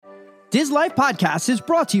Diz Life Podcast is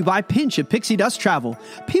brought to you by Pinch of Pixie Dust Travel.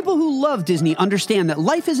 People who love Disney understand that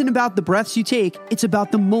life isn't about the breaths you take, it's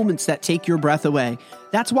about the moments that take your breath away.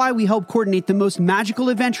 That's why we help coordinate the most magical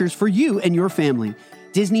adventures for you and your family.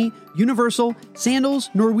 Disney, Universal, Sandals,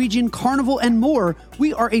 Norwegian, Carnival, and more,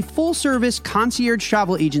 we are a full-service concierge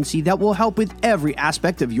travel agency that will help with every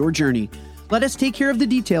aspect of your journey. Let us take care of the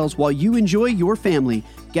details while you enjoy your family.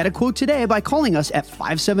 Get a quote today by calling us at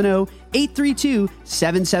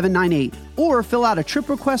 570-832-7798 or fill out a trip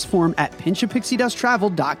request form at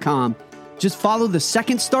pinchofpixiedusttravel.com. Just follow the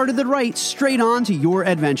second star to the right straight on to your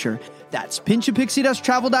adventure. That's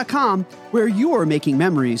pinchofpixiedusttravel.com, where you're making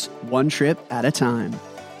memories one trip at a time.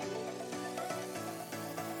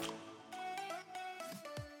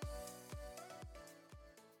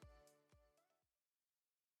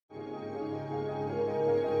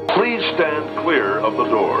 Please stand clear of the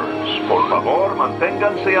doors. Por favor,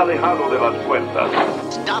 manténganse alejado de las puertas.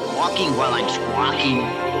 Stop walking while I'm squawking.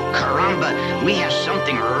 Caramba, we have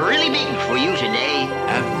something really big for you today.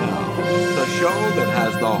 And now, the show that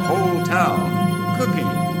has the whole town cooking.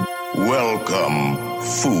 Welcome,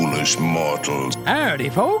 foolish mortals. Howdy,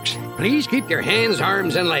 folks. Please keep your hands,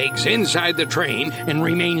 arms, and legs inside the train and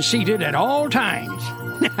remain seated at all times.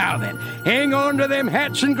 Now then, hang on to them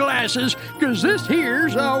hats and glasses, because this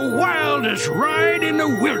here's the wildest ride in the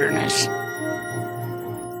wilderness.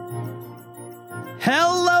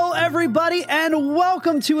 Hello, everybody, and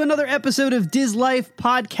welcome to another episode of Diz Life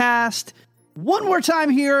Podcast. One more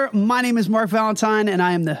time here, my name is Mark Valentine, and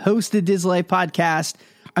I am the host of Diz Life Podcast.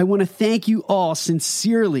 I want to thank you all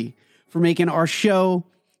sincerely for making our show,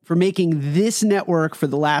 for making this network for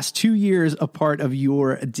the last 2 years a part of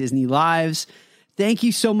your Disney lives. Thank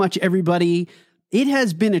you so much, everybody. It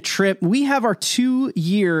has been a trip. We have our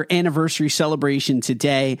 2-year anniversary celebration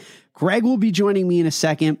today. Greg will be joining me in a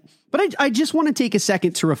second, but I just want to take a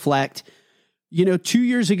second to reflect. 2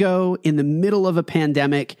 years ago, in the middle of a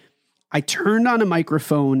pandemic, I turned on a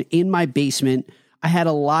microphone in my basement. I had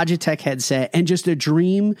a Logitech headset and just a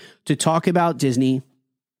dream to talk about Disney.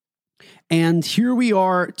 And here we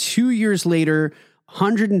are 2 years later,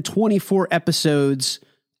 124 episodes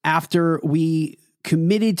after we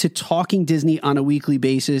committed to talking Disney on a weekly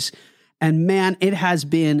basis. And man, it has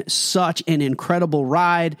been such an incredible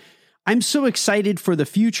ride. I'm so excited for the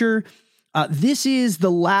future. This is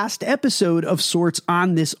the last episode of sorts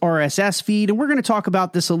on this RSS feed, and we're going to talk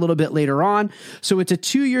about this a little bit later on. So it's a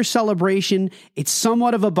 2-year celebration. It's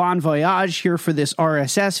somewhat of a bon voyage here for this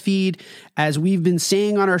RSS feed. As we've been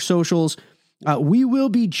saying on our socials, we will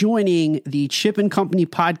be joining the Chip and Company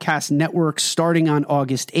Podcast Network starting on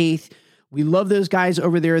August 8th. We love those guys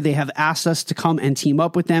over there. They have asked us to come and team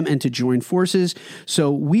up with them and to join forces. So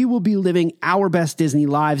we will be living our best Disney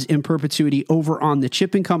lives in perpetuity over on the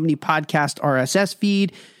Chip and Company Podcast RSS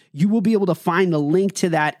feed. You will be able to find the link to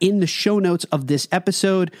that in the show notes of this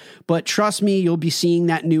episode. But trust me, you'll be seeing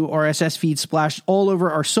that new RSS feed splashed all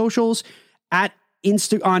over our socials on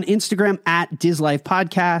Instagram at Diz Life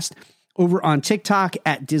Podcast, over on TikTok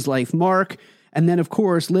at Diz Life Mark, and then, of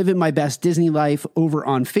course, Living My Best Disney Life over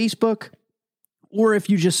on Facebook. Or if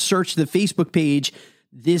you just search the Facebook page,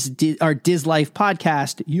 our Diz Life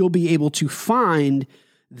Podcast, you'll be able to find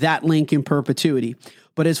that link in perpetuity.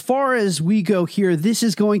 But as far as we go here, this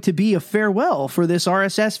is going to be a farewell for this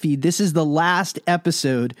RSS feed. This is the last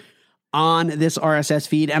episode on this RSS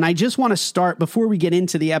feed. And I just want to start, before we get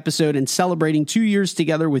into the episode and celebrating 2 years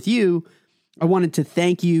together with you, I wanted to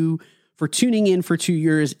thank you for tuning in for 2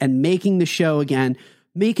 years and making the show again,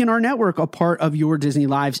 making our network a part of your Disney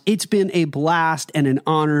lives. It's been a blast and an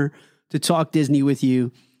honor to talk Disney with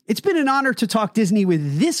you. It's been an honor to talk Disney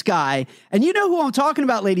with this guy. And you know who I'm talking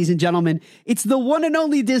about, ladies and gentlemen. It's the one and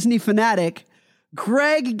only Disney fanatic,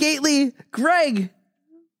 Greg Gately. Greg,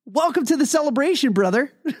 welcome to the celebration,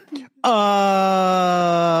 brother.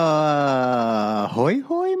 Hoy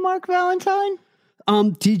hoy, Mark Valentine.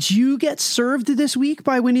 Did you get served this week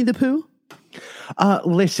by Winnie the Pooh?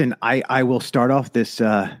 Listen, I will start off this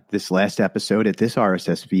last episode at this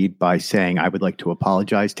RSS feed by saying I would like to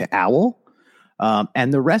apologize to Owl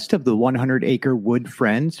and the rest of the 100 Acre Wood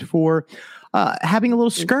friends for having a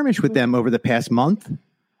little skirmish with them over the past month.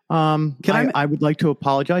 I would like to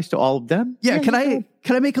apologize to all of them. Yeah, can I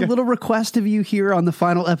make a little request of you here on the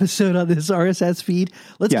final episode on this RSS feed?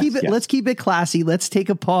 Let's keep it classy. Let's take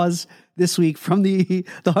a pause this week from the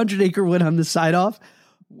 100 Acre Wood on the side off.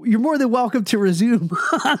 You're more than welcome to resume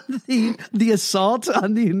on the assault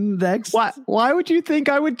on the next. Why would you think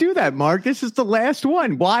I would do that, Mark? This is the last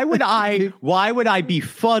one. Why would I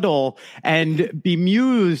befuddle and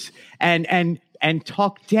bemuse and and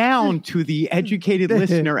talk down to the educated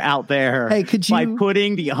listener out there Hey, could by you-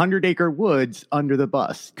 putting the 100 Acre Woods under the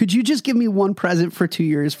bus. Could you just give me one present for 2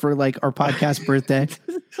 years for like our podcast birthday?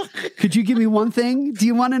 Could you give me one thing? Do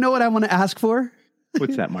you want to know what I want to ask for?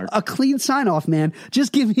 What's that, Mark? A clean sign off, man.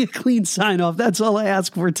 Just give me a clean sign off. That's all I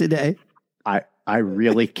ask for today. I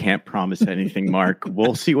really can't promise anything, Mark.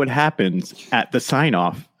 We'll see what happens at the sign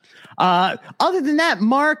off. Other than that,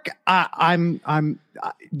 Mark,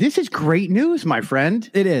 this is great news, my friend.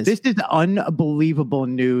 It is. This is unbelievable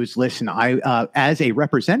news. Listen, I, as a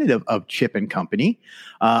representative of Chip and Company,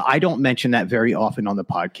 I don't mention that very often on the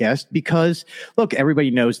podcast because, look, everybody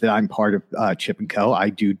knows that I'm part of Chip and Co. I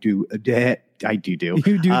do. You do.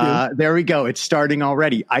 There we go. It's starting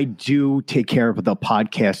already. I do take care of the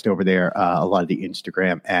podcast over there, a lot of the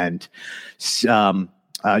Instagram, and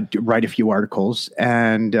write a few articles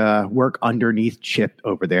and work underneath Chip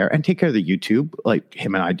over there and take care of the YouTube like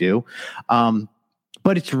him and I do.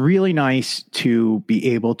 But it's really nice to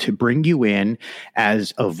be able to bring you in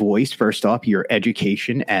as a voice. First off, your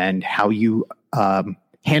education and how you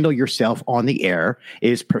handle yourself on the air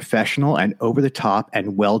is professional and over the top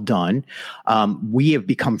and well done. We have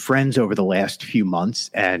become friends over the last few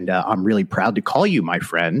months, and I'm really proud to call you my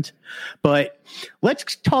friend. But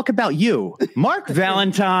let's talk about you. Mark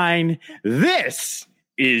Valentine, this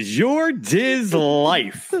is your Diz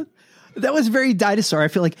Life. That was very dinosaur. I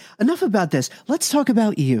feel like enough about this. Let's talk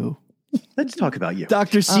about you. Let's talk about you.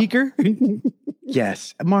 Dr. Seeker.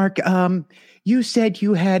 Yes. Mark, you said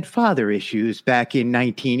you had father issues back in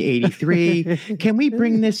 1983. Can we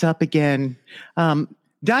bring this up again?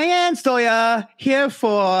 Diane Stoya here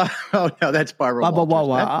for... Oh, no, that's Barbara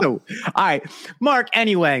Walters. All right. Mark,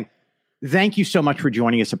 anyway, thank you so much for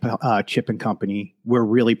joining us at Chip and Company. We're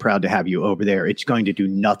really proud to have you over there. It's going to do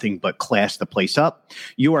nothing but class the place up.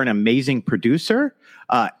 You are an amazing producer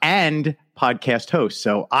and podcast host.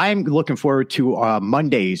 So I'm looking forward to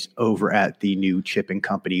Mondays over at the new Chip and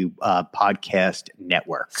Company podcast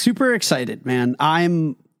network. Super excited, man.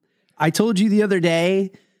 I told you the other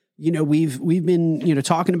day, you know, we've been, you know,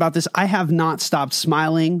 talking about this. I have not stopped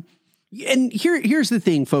smiling. And here's the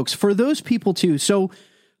thing, folks, for those people too. So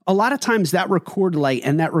a lot of times that record light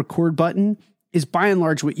and that record button is by and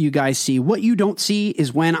large what you guys see. What you don't see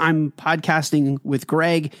is when I'm podcasting with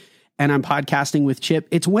Greg and I'm podcasting with Chip.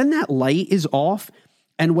 It's when that light is off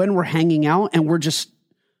and when we're hanging out and we're just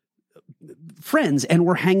friends and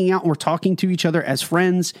we're hanging out and we're talking to each other as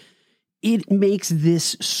friends. It makes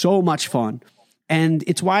this so much fun. And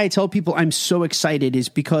it's why I tell people I'm so excited, is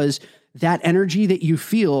because that energy that you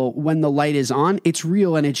feel when the light is on, it's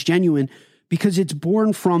real and it's genuine, because it's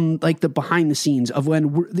born from like the behind the scenes of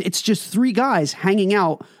when it's just three guys hanging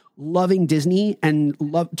out, loving Disney and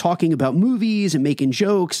talking about movies and making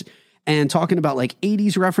jokes and talking about like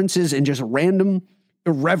 80s references and just random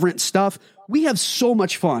irreverent stuff. We have so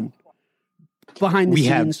much fun behind the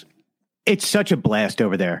scenes. It's such a blast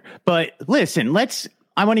over there. But listen,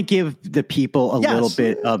 I want to give the people a little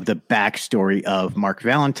bit of the backstory of Mark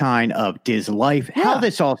Valentine, of Diz Life, how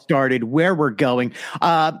this all started, where we're going.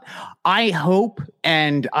 I hope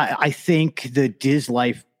and I think the Diz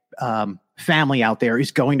Life family out there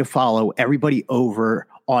is going to follow everybody over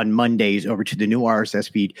on Mondays over to the new RSS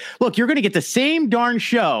feed. Look, you're going to get the same darn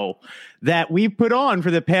show that we've put on for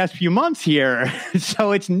the past few months here.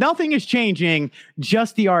 So nothing is changing,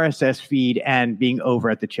 just the RSS feed and being over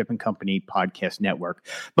at the Chip and Company podcast network.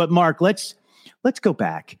 But Mark, let's go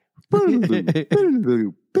back. We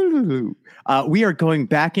are going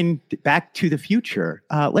back to the future.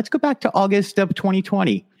 Let's go back to August of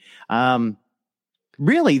 2020.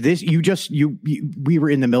 Really, we were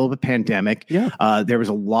in the middle of a pandemic. Yeah. There was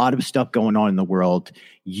a lot of stuff going on in the world.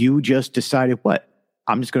 You just decided, what?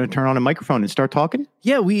 I'm just going to turn on a microphone and start talking?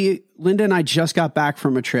 Yeah, Linda and I just got back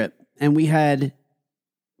from a trip, and we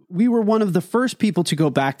were one of the first people to go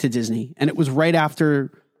back to Disney, and it was right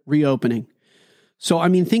after reopening. So, I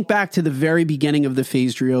mean, think back to the very beginning of the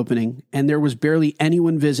phased reopening, and there was barely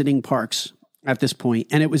anyone visiting parks at this point,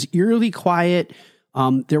 and it was eerily quiet.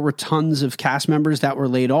 There were tons of cast members that were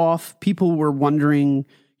laid off. People were wondering,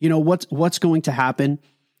 you know, what's going to happen.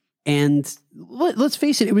 And let's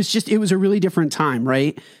face it, it was a really different time,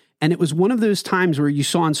 right? And it was one of those times where you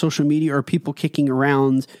saw on social media or people kicking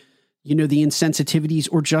around, you know, the insensitivities,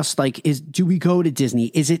 or just like, do we go to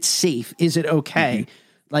Disney? Is it safe? Is it okay? Mm-hmm.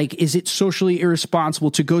 Like, is it socially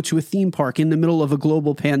irresponsible to go to a theme park in the middle of a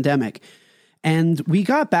global pandemic? And we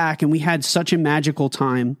got back and we had such a magical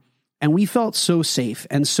time. And we felt so safe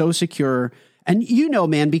and so secure. And you know,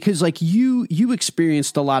 man, because like you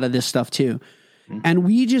experienced a lot of this stuff too. Mm-hmm. And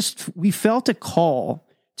we felt a call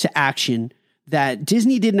to action that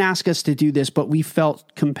Disney didn't ask us to do this, but we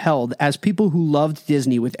felt compelled as people who loved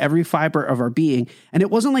Disney with every fiber of our being. And it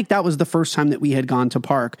wasn't like that was the first time that we had gone to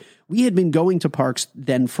park. We had been going to parks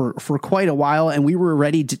then for quite a while, and we were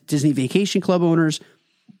already Disney Vacation Club owners,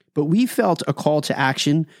 but we felt a call to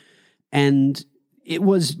action. And it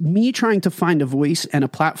was me trying to find a voice and a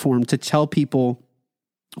platform to tell people,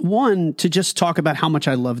 one, to just talk about how much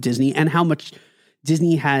I love Disney and how much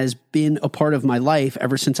Disney has been a part of my life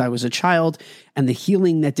ever since I was a child, and the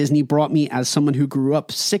healing that Disney brought me as someone who grew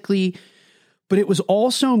up sickly. But it was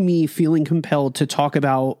also me feeling compelled to talk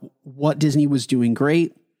about what Disney was doing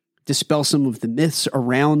great, dispel some of the myths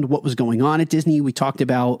around what was going on at Disney. We talked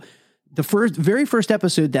about the very first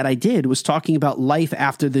episode that I did was talking about life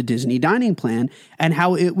after the Disney dining plan and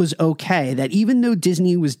how it was okay that even though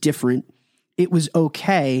Disney was different, it was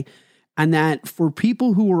okay. And that for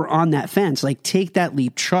people who were on that fence, like, take that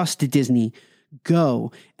leap, trust Disney,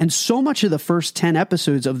 go. And so much of the first 10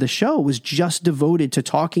 episodes of the show was just devoted to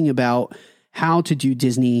talking about how to do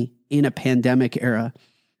Disney in a pandemic era.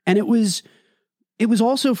 And it was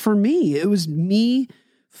also for me, it was me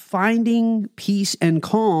finding peace and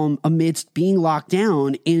calm amidst being locked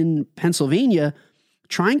down in Pennsylvania,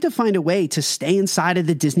 trying to find a way to stay inside of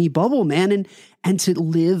the Disney bubble, man, and to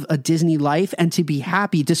live a Disney life and to be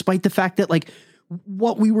happy despite the fact that, like,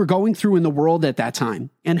 what we were going through in the world at that time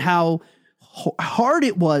and how hard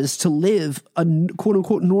it was to live a quote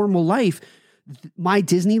unquote normal life. My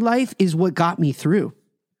Disney life is what got me through.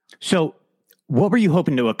 So what were you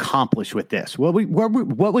hoping to accomplish with this? What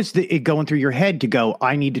was it going through your head to go,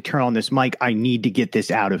 I need to turn on this mic. I need to get this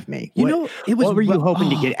out of me. What were you hoping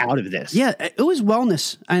to get out of this? Yeah, it was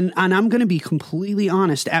wellness. And I'm going to be completely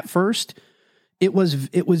honest. At first, it was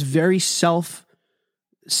very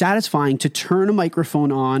self-satisfying to turn a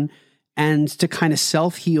microphone on and to kind of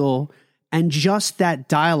self-heal. And just that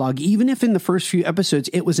dialogue, even if in the first few episodes,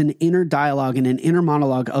 it was an inner dialogue and an inner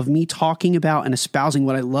monologue of me talking about and espousing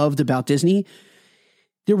what I loved about Disney,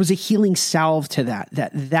 there was a healing salve to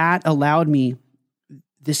that allowed me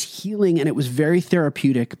this healing. And it was very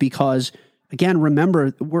therapeutic because, again,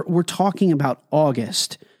 remember, we're talking about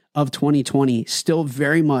August of 2020, still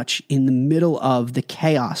very much in the middle of the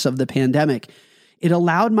chaos of the pandemic. It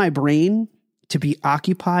allowed my brain to be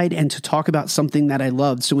occupied and to talk about something that I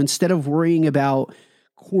loved. So instead of worrying about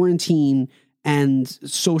quarantine and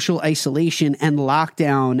social isolation and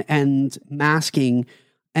lockdown and masking,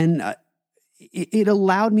 and it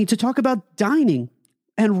allowed me to talk about dining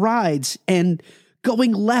and rides and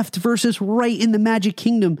going left versus right in the Magic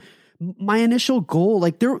Kingdom. My initial goal,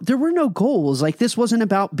 like there were no goals. Like, this wasn't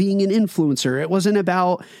about being an influencer. It wasn't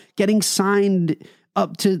about getting signed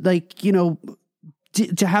up to, like, you know,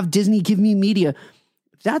 to have Disney give me media.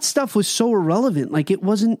 That stuff was so irrelevant. Like, it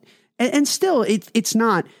wasn't, and still it's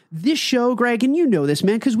not. This show, Greg, and you know this,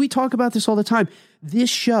 man, because we talk about this all the time. This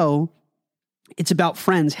show, it's about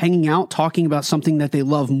friends hanging out, talking about something that they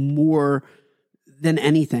love more than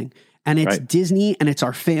anything. And it's right. Disney, and it's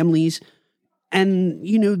our families. And,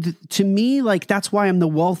 you know, to me, like, that's why I'm the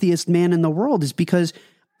wealthiest man in the world, is because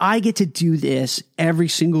I get to do this every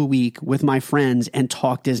single week with my friends and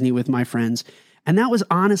talk Disney with my friends. And that was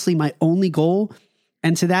honestly my only goal.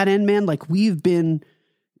 And to that end, man, like, we've been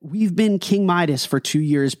King Midas for 2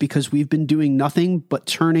 years because we've been doing nothing but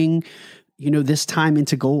turning, you know, this time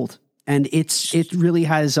into gold. And it really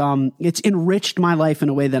has, it's enriched my life in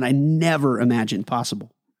a way that I never imagined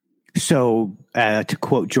possible. So to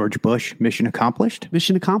quote George Bush, mission accomplished?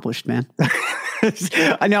 Mission accomplished, man.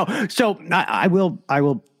 I know. So I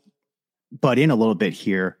will butt in a little bit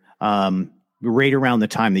here. Right around the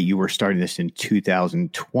time that you were starting this in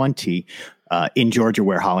 2020, in Georgia,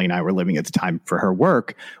 where Holly and I were living at the time for her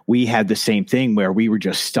work, we had the same thing where we were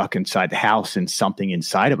just stuck inside the house and something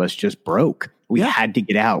inside of us just broke. We had to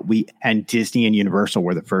get out. And Disney and Universal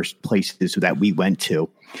were the first places that we went to.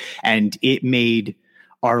 And it made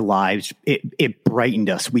our lives, it brightened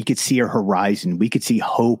us. We could see our horizon. We could see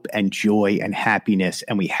hope and joy and happiness.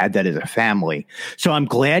 And we had that as a family. So I'm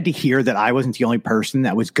glad to hear that I wasn't the only person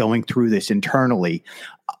that was going through this internally.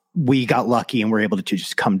 We got lucky and were able to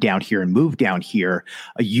just come down here and move down here.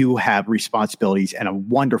 You have responsibilities and a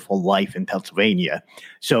wonderful life in Pennsylvania.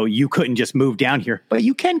 So you couldn't just move down here, but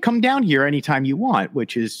you can come down here anytime you want,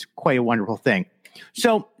 which is quite a wonderful thing.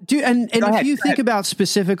 So, dude, and if you think about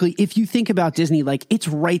specifically, if you think about Disney, like, it's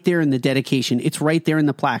right there in the dedication. It's right there in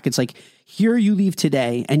the plaque. It's like, here you leave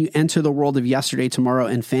today and you enter the world of yesterday, tomorrow,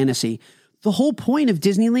 and fantasy. The whole point of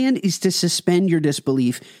Disneyland is to suspend your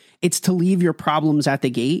disbelief. It's to leave your problems at the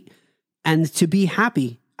gate and to be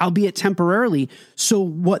happy, albeit temporarily. So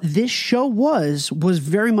what this show was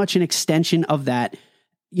very much an extension of that.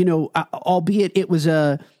 albeit it was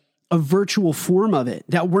a virtual form of it,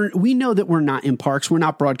 that we know that we're not in parks, we're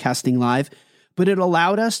not broadcasting live, but it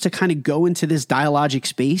allowed us to kind of go into this dialogic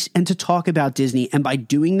space and to talk about Disney. And by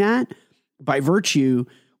doing that, by virtue,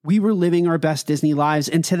 we were living our best Disney lives.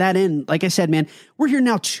 And to that end, like I said, man, we're here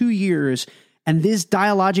now 2 years, and this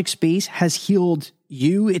dialogic space has healed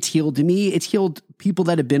you. It's healed me. It's healed people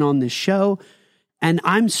that have been on this show. And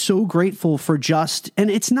I'm so grateful for and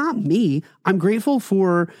it's not me. I'm grateful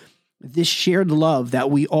for this shared love that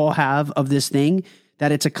we all have of this thing,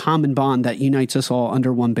 that it's a common bond that unites us all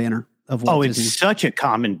under one banner of Walt Disney. It's such a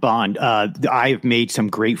common bond. I've made some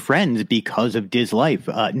great friends because of Diz Life.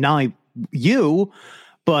 Not you,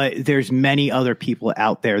 but there's many other people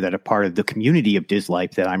out there that are part of the community of Diz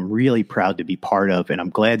Life that I'm really proud to be part of. And I'm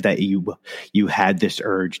glad that you had this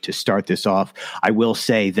urge to start this off. I will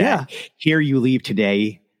say that Here you leave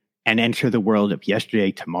today and enter the world of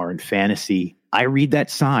yesterday, tomorrow, and fantasy. I read that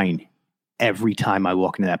sign every time I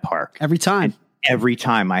walk into that park. Every time. And every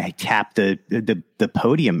time I tap the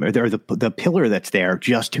podium or the pillar that's there,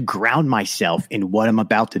 just to ground myself in what I'm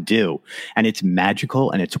about to do. And it's magical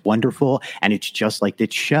and it's wonderful. And it's just like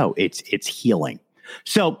this show. It's healing.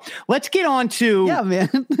 So let's get on to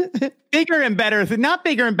bigger and better, not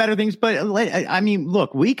bigger and better things, but I mean,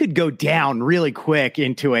 look, we could go down really quick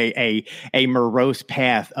into a morose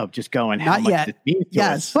path of just going, how not much yet. this means to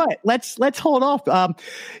Yes. us. But let's hold off.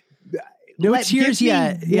 No tears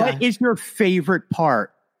yet. Yeah. What is your favorite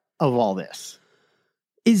part of all this?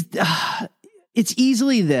 It's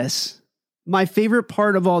easily this. My favorite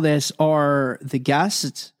part of all this are the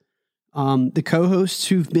guests, the co-hosts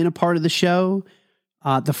who've been a part of the show,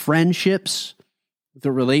 the friendships,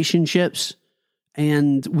 the relationships.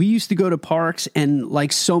 And we used to go to parks, and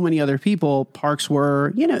like so many other people, parks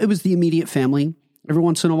were, it was the immediate family. Every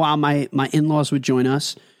once in a while, my in-laws would join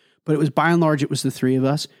us, but it was by and large, it was the three of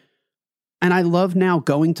us. And I love now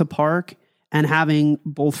going to park and having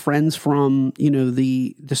both friends from,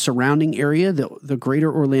 the surrounding area, the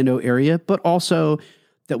greater Orlando area, but also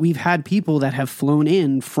that we've had people that have flown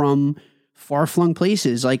in from far-flung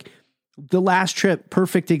places. Like the last trip,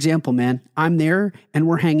 perfect example, man. I'm there and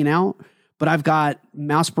we're hanging out, but I've got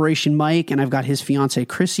Mousepiration Mike and I've got his fiance,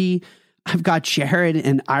 Chrissy. I've got Jared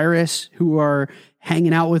and Iris who are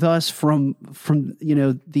hanging out with us from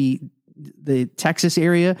the Texas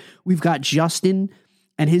area. We've got Justin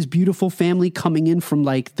and his beautiful family coming in from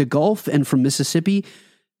like the Gulf and from Mississippi.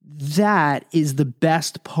 That is the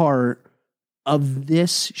best part of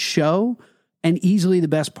this show and easily the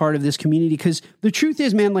best part of this community. Because the truth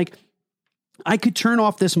is, man, like I could turn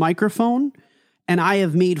off this microphone and I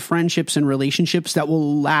have made friendships and relationships that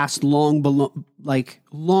will last long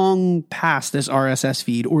past this RSS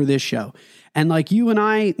feed or this show. And like you and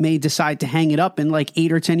I may decide to hang it up in like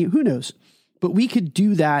 8 or 10 years, who knows? But we could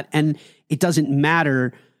do that and it doesn't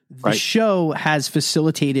matter. The show has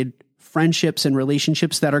facilitated friendships and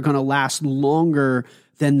relationships that are going to last longer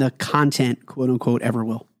than the content, quote unquote, ever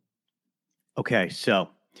will. Okay, so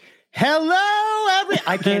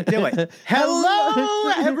I can't do it.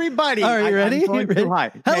 Hello, everybody. Are you ready?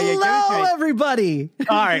 Hello, everybody.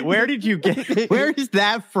 All right, where is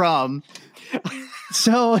that from?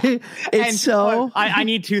 So I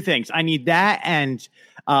need two things. I need that and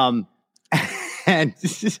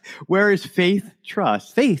where is faith,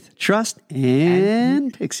 trust,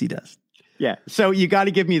 and pixie dust. Yeah. So you got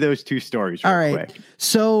to give me those two stories. All right. Quick.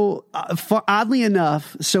 So oddly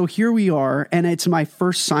enough, so here we are, and it's my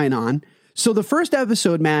first sign on. So the first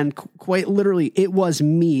episode, man, quite literally, it was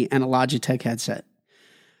me and a Logitech headset.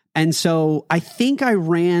 And so I think I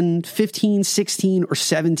ran 15, 16 or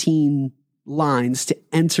 17 lines to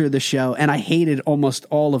enter the show, and I hated almost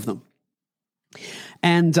all of them.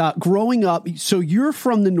 And growing up, so you're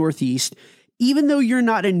from the Northeast. Even though you're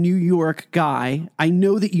not a New York guy, I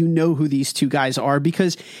know that you know who these two guys are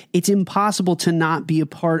because it's impossible to not be a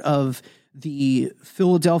part of the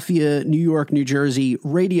Philadelphia, New York, New Jersey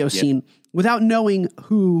radio scene without knowing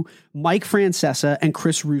who Mike Francesa and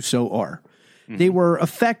Chris Russo are. Mm-hmm. They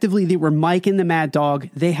were Mike and the Mad Dog.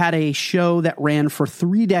 They had a show that ran for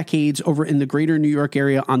 3 decades over in the greater New York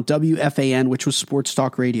area on WFAN, which was sports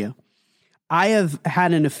talk radio. I have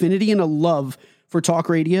had an affinity and a love for talk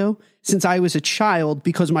radio since I was a child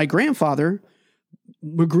because my grandfather,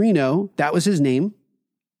 Magrino, that was his name.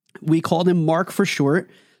 We called him Mark for short,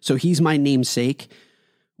 so he's my namesake,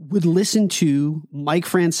 would listen to Mike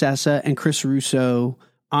Francesa and Chris Russo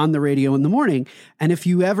on the radio in the morning. And if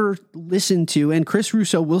you ever listen to, and Chris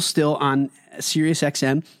Russo will still on Sirius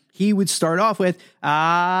XM, he would start off with, all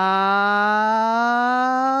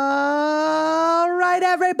right,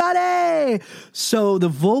 everybody. So the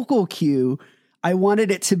vocal cue, I wanted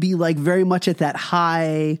it to be like very much at that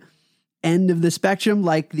high end of the spectrum,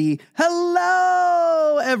 like the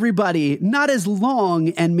hello everybody, not as long,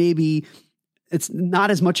 and maybe it's not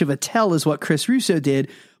as much of a tell as what Chris Russo did,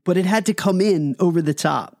 but it had to come in over the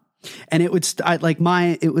top. And it would I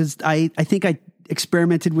think I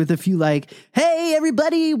experimented with a few like, hey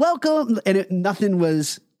everybody, welcome, and nothing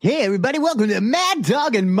was. Hey, everybody, welcome to Mad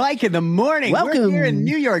Dog and Mike in the Morning. Welcome. We're here in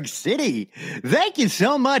New York City. Thank you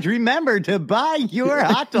so much. Remember to buy your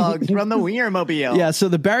hot dogs from the Wienermobile. Yeah, so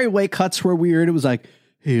the Barry White cuts were weird. It was like,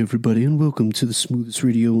 hey, everybody, and welcome to the smoothest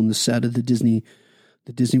radio on the side of the Disney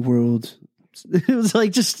World. It was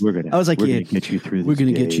like just, I was like, we're yeah, gonna get you through this. We're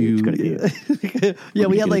going to get you. Yeah,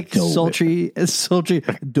 we had get like sultry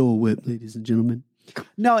Dole Whip, ladies and gentlemen.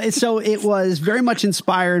 No, it was very much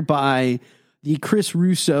inspired by the Chris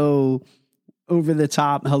Russo over the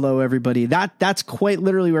top. Hello, everybody. That's quite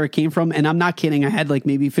literally where it came from. And I'm not kidding. I had like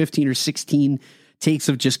maybe 15 or 16 takes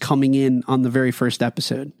of just coming in on the very first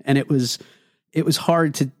episode. And it was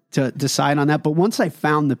hard to decide on that. But once I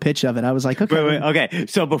found the pitch of it, I was like, okay. Wait, okay.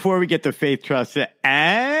 So before we get to Faith, Trust,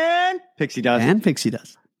 and Pixie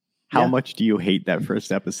Dust. How much do you hate that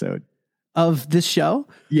first episode of this show?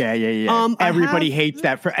 Yeah. Everybody hates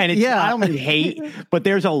that. And it's not only hate, but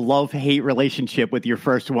there's a love-hate relationship with your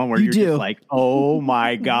first one where you're just like, oh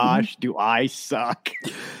my gosh, do I suck?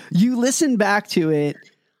 You listen back to it,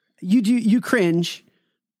 you cringe.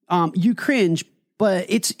 But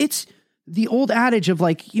it's the old adage of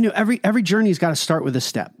like, you know, every journey's got to start with a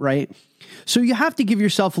step, right? So you have to give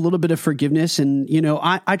yourself a little bit of forgiveness. And, you know,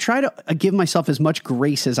 I try to give myself as much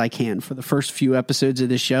grace as I can for the first few episodes of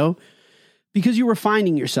this show, because you were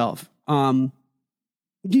finding yourself. You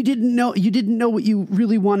didn't know what you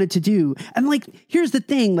really wanted to do. And like, here's the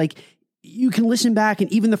thing, like you can listen back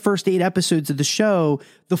and even the first 8 episodes of the show,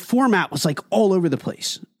 the format was like all over the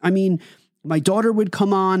place. I mean, my daughter would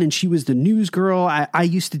come on and she was the news girl. I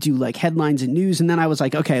used to do like headlines and news. And then I was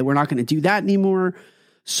like, okay, we're not going to do that anymore.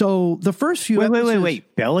 So the first few episodes...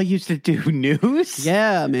 Wait. Bella used to do news?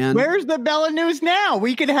 Yeah, man. Where's the Bella news now?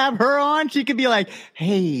 We could have her on. She could be like,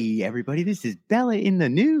 hey, everybody, this is Bella in the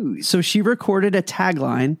news. So she recorded a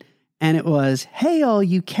tagline and it was, hey, all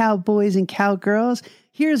you cowboys and cowgirls,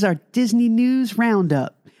 here's our Disney News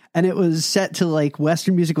Roundup. And it was set to like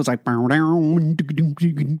Western music. It was like...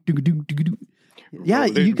 Yeah,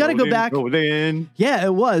 you got to go back. Yeah,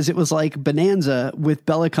 it was. It was like Bonanza with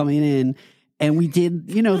Bella coming in. And we did,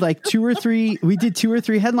 you know, like 2 or 3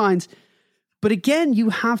 headlines. But again, you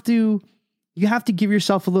have to give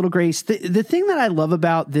yourself a little grace. The thing that I love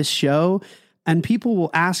about this show, and people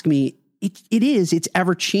will ask me, it's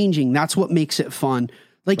ever changing. That's what makes it fun.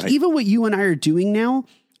 Like even what you and I are doing now,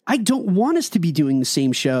 I don't want us to be doing the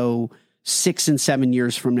same show 6 and 7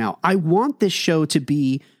 years from now. I want this show to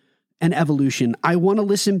be an evolution. I want to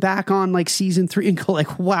listen back on like season 3 and go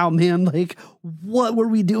like, wow, man, like what were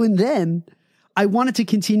we doing then? I want it to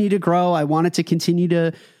continue to grow. I want it to continue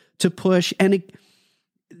to push. And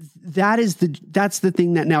that's the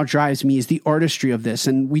thing that now drives me is the artistry of this.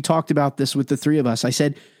 And we talked about this with the 3 of us. I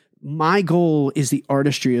said, my goal is the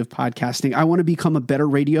artistry of podcasting. I want to become a better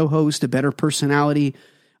radio host, a better personality.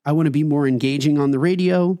 I want to be more engaging on the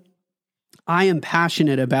radio. I am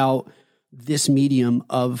passionate about this medium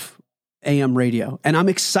of AM radio. And I'm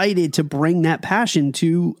excited to bring that passion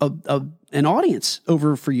to an audience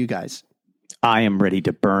over for you guys. I am ready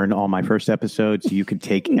to burn all my first episodes. You could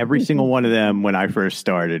take every single one of them when I first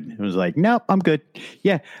started. It was like, nope, I'm good.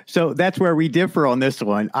 Yeah. So that's where we differ on this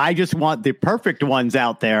one. I just want the perfect ones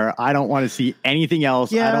out there. I don't want to see anything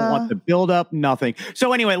else. Yeah. I don't want the build up, nothing.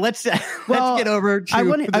 So anyway, let's get over to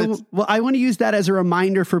I want to use that as a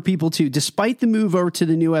reminder for people too. Despite the move over to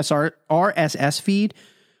the new RSS feed,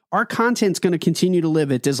 our content's going to continue to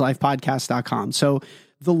live at DizLifePodcast.com. So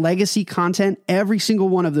the legacy content, every single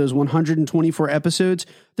one of those 124 episodes,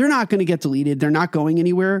 they're not going to get deleted. They're not going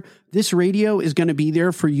anywhere. This radio is going to be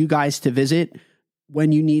there for you guys to visit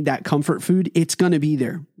when you need that comfort food. It's going to be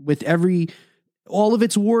there with all of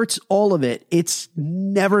its warts, all of it. It's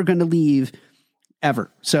never going to leave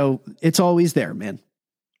ever. So it's always there, man.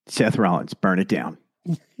 Seth Rollins, burn it down.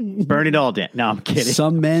 Burn it all down. No, I'm kidding.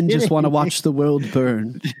 Some men just want to watch the world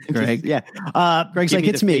burn, Greg. Greg's like,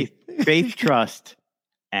 it's me. Faith, Trust,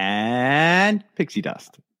 and Pixie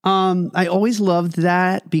Dust. I always loved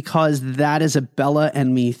that because that is a Bella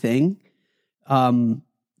and me thing.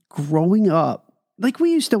 Growing up, like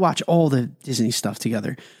we used to watch all the Disney stuff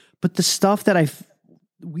together, but the stuff that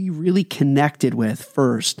we really connected with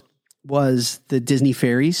first was the Disney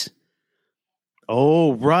fairies.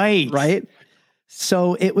 Oh, right. Right.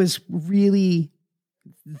 So it was really,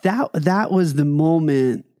 that was the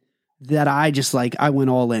moment that I just like, I went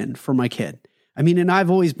all in for my kid. I mean, and I've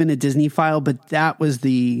always been a Disney file, but that was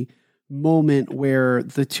the moment where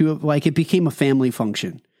the two of like, it became a family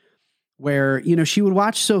function where, you know, she would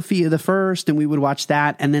watch Sophia the First and we would watch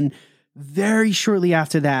that. And then very shortly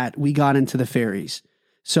after that, we got into the fairies.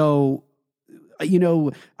 So, you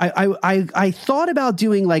know, I thought about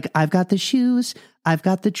doing like, I've got the shoes, I've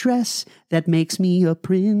got the dress that makes me a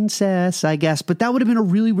princess, I guess, but that would have been a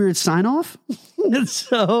really weird sign off.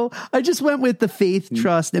 So I just went with the faith,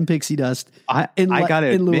 trust, and pixie dust. I got to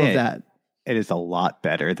in lieu of admit, that. it is a lot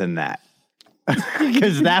better than that.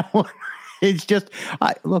 Because that one, it's just,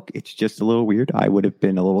 it's just a little weird. I would have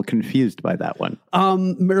been a little confused by that one.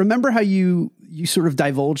 Remember how you sort of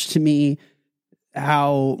divulged to me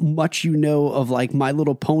how much you know of like My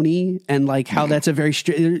Little Pony and like how that's a very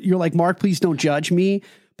you're like, Mark, please don't judge me,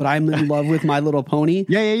 but I'm in love with My Little Pony.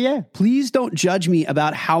 Yeah. Please don't judge me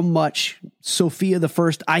about how much Sophia the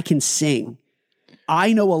First I can sing.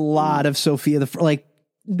 I know a lot of Sophia the First. Like,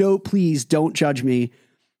 no, please don't judge me.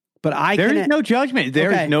 But there is no judgment.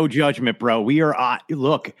 There is no judgment, bro. We are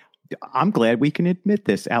look. I'm glad we can admit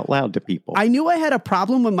this out loud to people. I knew I had a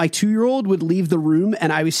problem when my 2-year-old would leave the room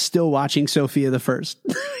and I was still watching Sophia the First.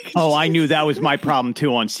 Oh, I knew that was my problem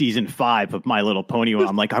too on season 5 of My Little Pony. Where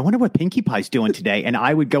I'm like, I wonder what Pinkie Pie's doing today. And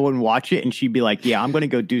I would go and watch it and she'd be like, yeah, I'm going to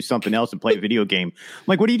go do something else and play a video game. I'm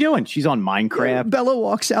like, what are you doing? She's on Minecraft. Bella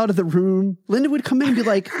walks out of the room. Linda would come in and be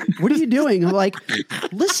like, what are you doing? I'm like,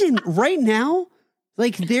 listen, right now,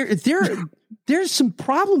 like there's some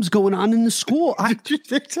problems going on in the school. I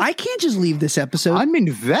can't just leave this episode. I'm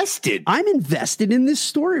invested in this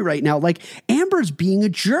story right now. Like Amber's being a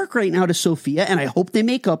jerk right now to Sophia, and I hope they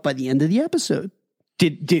make up by the end of the episode.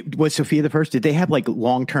 Was Sophia the First? Did they have like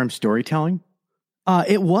long-term storytelling?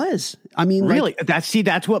 It was. I mean, really? Like,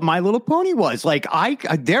 that's what My Little Pony was. Like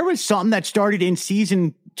there was something that started in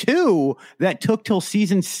season 2 that took till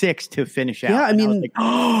season 6 to finish out. Yeah, I mean, was like,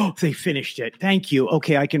 oh, they finished it. Thank you.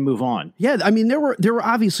 Okay, I can move on. Yeah, I mean, there were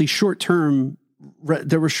obviously short-term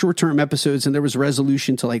episodes, and there was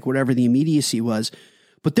resolution to like whatever the immediacy was.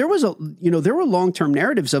 But there was there were long-term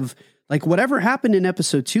narratives of like whatever happened in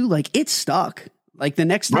episode 2, like it stuck. Like the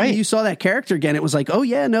next time you saw that character again, it was like, oh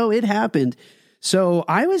yeah, no, it happened. So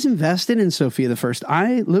I was invested in Sophia the First.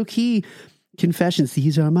 I low-key confessions.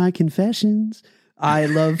 These are my confessions. I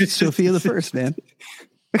love Sophia the First, man.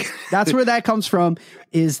 That's where that comes from.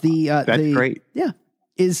 Is that's great. Yeah,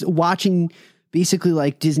 is watching basically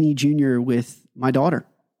like Disney Junior with my daughter.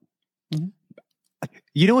 Mm-hmm.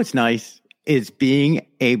 You know what's nice is being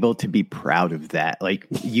able to be proud of that. Like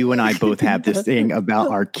you and I both have this thing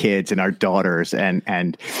about our kids and our daughters and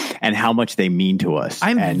how much they mean to us.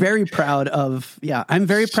 I'm very proud of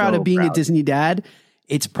of being a Disney dad.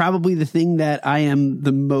 It's probably the thing that I am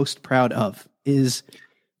the most proud of. It's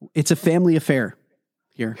a family affair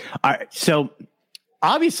here. All right. So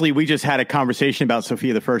obviously we just had a conversation about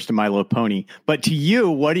Sophia the First and My Little Pony, but to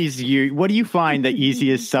you, what do you find the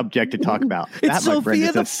easiest subject to talk about? That, my friend,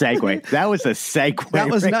 is a segue. That was a segue.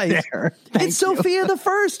 That was right nice. There. It's Sophia the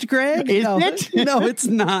First, Greg. Is it? No, it's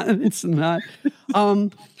not. It's not.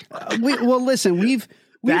 Listen, we've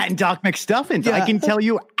that and Doc McStuffins. Yeah. I can tell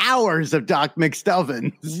you hours of Doc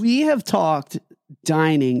McStuffins. We have talked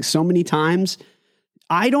dining so many times.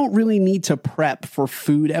 I don't really need to prep for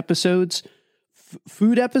food episodes.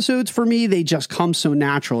 Food episodes for me, they just come so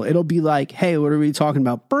natural. It'll be like, hey, what are we talking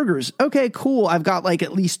about? Burgers. Okay, cool. I've got like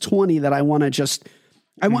at least 20 that I want to just,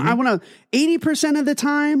 I want to 80% of the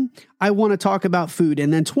time, I want to talk about food.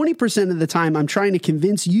 And then 20% of the time, I'm trying to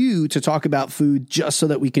convince you to talk about food just so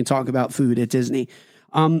that we can talk about food at Disney.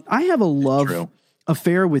 I have a love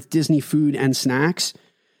affair with Disney food and snacks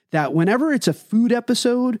that whenever it's a food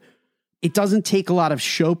episode, it doesn't take a lot of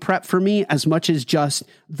show prep for me as much as just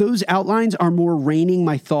those outlines are more reining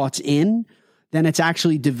my thoughts in than it's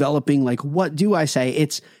actually developing. Like, what do I say?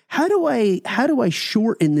 It's how do I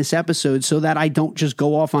shorten this episode so that I don't just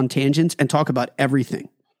go off on tangents and talk about everything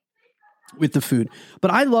with the food.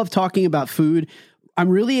 But I love talking about food. I'm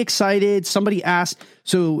really excited. Somebody asked,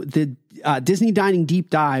 so the Disney Dining Deep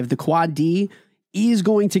Dive, the Quad D, is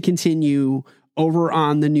going to continue over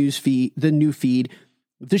on the new feed.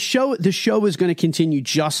 The show is going to continue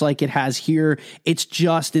just like it has here. It's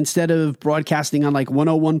just instead of broadcasting on like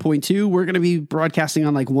 101.2, we're going to be broadcasting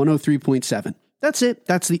on like 103.7. That's it.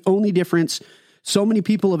 That's the only difference. So many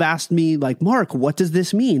people have asked me like, Mark, what does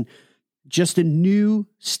this mean? Just a new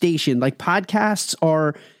station. Like podcasts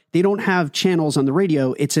they don't have channels on the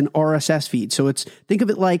radio. It's an RSS feed. So think of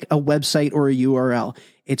it like a website or a URL.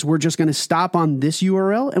 We're just going to stop on this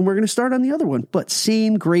URL and we're going to start on the other one. But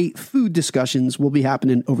same great food discussions will be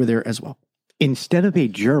happening over there as well. Instead of a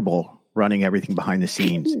gerbil running everything behind the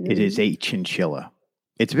scenes, it is a chinchilla.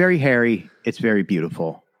 It's very hairy. It's very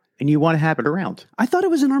beautiful. And you want to have it around. I thought it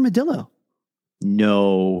was an armadillo.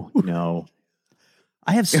 No.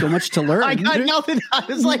 I have so much to learn. I got nothing. I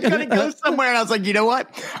was like going to go somewhere, and I was like, you know what?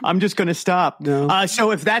 I'm just going to stop. No.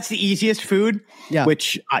 So if that's the easiest food, Yeah.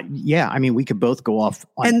 which, I mean, we could both go off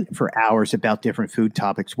for hours about different food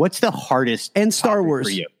topics. What's the hardest And Star topic Wars.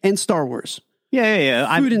 for you? And Star Wars.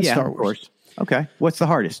 Yeah. Food and Star of Wars. course. Okay. What's the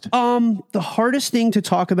hardest? The hardest thing to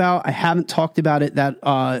talk about, I haven't talked about it that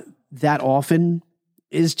often,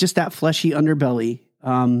 is just that fleshy underbelly.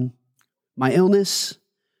 My illness,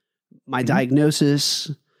 my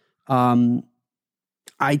diagnosis. I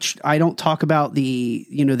don't talk about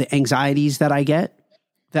the anxieties that I get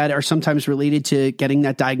that are sometimes related to getting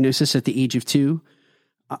that diagnosis at the age of 2.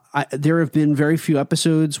 There have been very few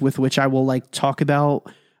episodes with which I will talk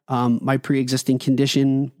about my pre-existing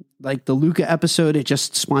condition. Like the Luca episode, it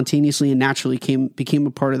just spontaneously and naturally became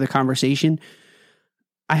a part of the conversation.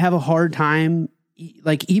 I have a hard time,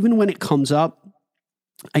 even when it comes up,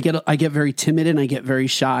 I get very timid and I get very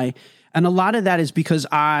shy. And a lot of that is because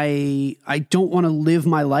I don't want to live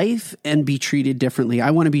my life and be treated differently.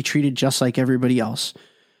 I want to be treated just like everybody else.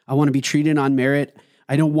 I want to be treated on merit.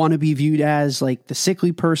 I don't want to be viewed as the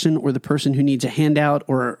sickly person or the person who needs a handout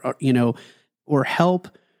or help.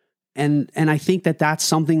 And I think that that's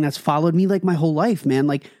something that's followed me my whole life, man.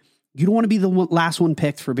 You don't want to be the last one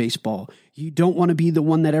picked for baseball. You don't want to be the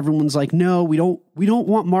one that everyone's no, we don't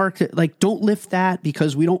want Mark to, don't lift that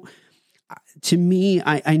because we don't. To me,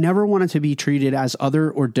 I never wanted to be treated as other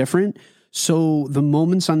or different. So the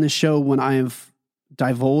moments on this show when I've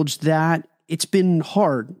divulged that, it's been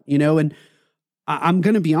hard, and I'm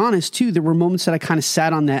going to be honest too. There were moments that I kind of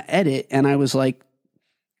sat on that edit and I was like,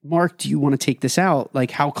 Mark, do you want to take this out?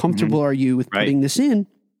 How comfortable are you with putting this in?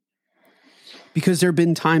 Because there have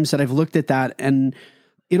been times that I've looked at that and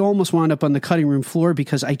it almost wound up on the cutting room floor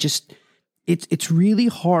because it's really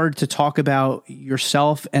hard to talk about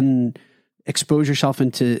yourself and expose yourself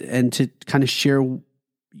and to kind of share,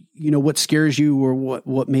 what scares you or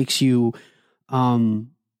what makes you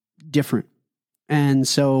different. And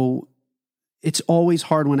so it's always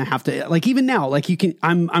hard when I have to, even now,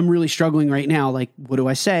 I'm really struggling right now. What do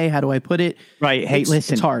I say? How do I put it? Right. Hey,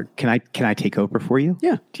 listen, it's hard. Can I take over for you?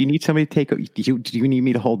 Yeah. Do you need somebody to take over? Do you need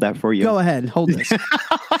me to hold that for you? Go ahead. Hold this.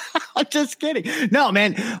 I'm just kidding. No,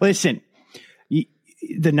 man, listen,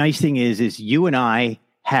 the nice thing is you and I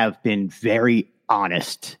have been very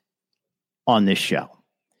honest on this show.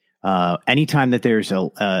 Anytime that there's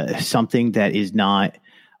something that is not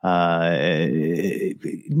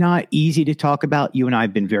easy to talk about, you and I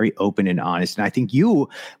have been very open and honest. And I think you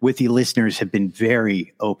with the listeners have been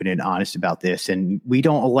very open and honest about this. And we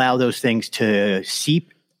don't allow those things to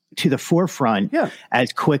seep to the forefront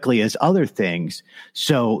as quickly as other things.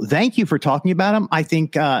 So thank you for talking about them. I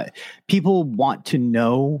think people want to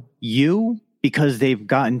know you because they've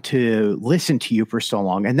gotten to listen to you for so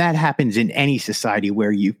long. And that happens in any society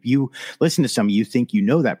where you listen to somebody, you think you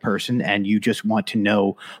know that person and you just want to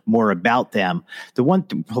know more about them. The one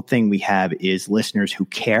thing we have is listeners who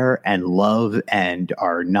care and love and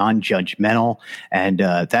are non-judgmental. And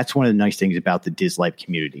that's one of the nice things about the Diz Life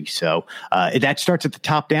community. So that starts at the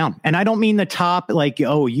top down. And I don't mean the top,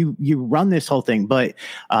 you run this whole thing, but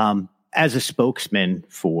as a spokesman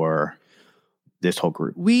for this whole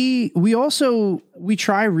group. We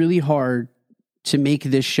try really hard to make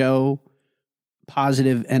this show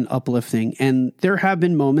positive and uplifting. And there have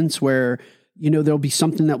been moments where, there'll be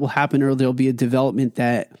something that will happen or there'll be a development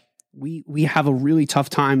that we have a really tough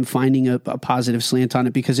time finding a positive slant on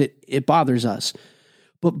it because it bothers us.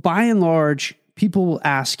 But by and large, people will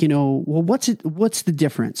ask, well, what's the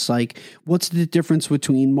difference? What's the difference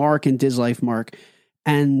between Mark and Diz Life Mark?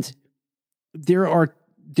 And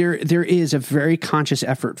there is a very conscious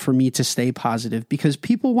effort for me to stay positive because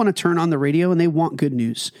people want to turn on the radio and they want good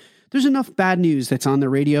news. There's enough bad news that's on the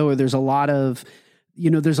radio, or there's a lot of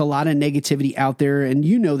negativity out there. And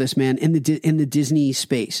this, man, in the Disney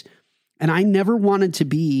space. And I never wanted to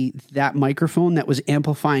be that microphone that was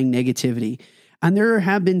amplifying negativity. And there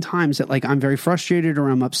have been times that I'm very frustrated or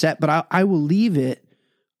I'm upset, but I will leave it.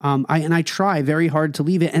 I try very hard to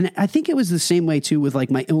leave it. And I think it was the same way too with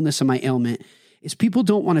my illness and my ailment. Is people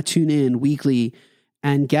don't want to tune in weekly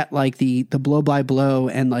and get the blow by blow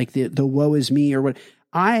and the woe is me or what.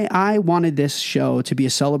 I wanted this show to be a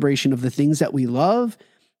celebration of the things that we love.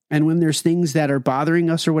 And when there's things that are bothering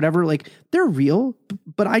us or whatever, they're real,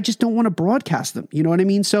 but I just don't want to broadcast them. You know what I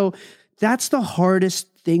mean? So that's the hardest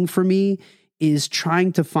thing for me is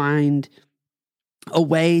trying to find a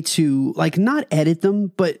way to like not edit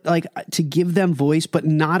them, but like to give them voice, but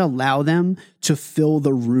not allow them to fill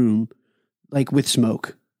the room like with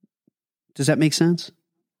smoke. Does that make sense?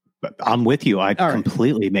 I'm with you. I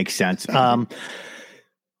completely makes sense.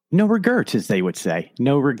 No regrets, as they would say.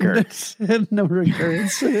 No regrets. No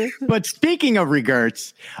regrets. But speaking of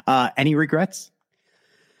regrets, any regrets?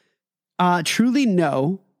 Truly,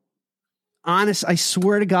 no. Honest, I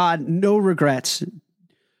swear to God, no regrets.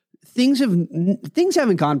 Things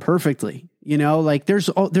haven't gone perfectly. You know, like there's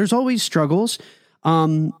always struggles.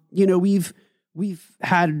 You know, we've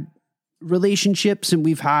had relationships and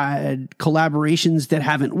we've had collaborations that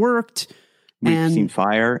haven't worked. We've seen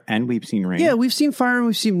fire and we've seen rain. Yeah, we've seen fire and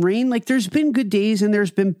we've seen rain. Like there's been good days and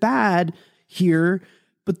there's been bad here.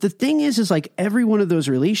 But the thing is like every one of those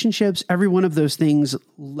relationships, every one of those things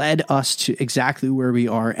led us to exactly where we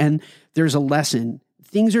are. And there's a lesson.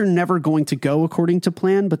 Things are never going to go according to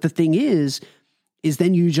plan. But the thing is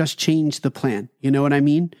then you just change the plan. You know what I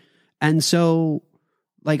mean? And so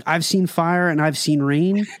like I've seen fire and I've seen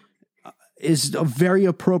rain. Is a very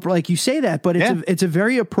appropriate, like you say that, but it's a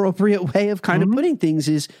very appropriate way of kind of putting things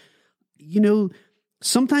is, you know,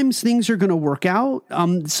 sometimes things are going to work out.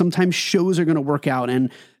 Sometimes shows are going to work out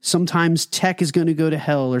and sometimes tech is going to go to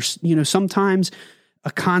hell or, you know, sometimes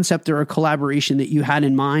a concept or a collaboration that you had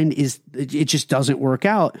in mind it just doesn't work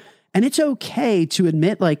out. And it's okay to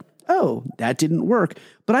admit like, oh, that didn't work,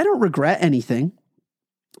 but I don't regret anything.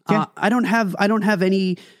 Yeah. I don't have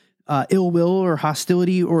any ill will or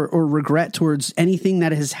hostility or regret towards anything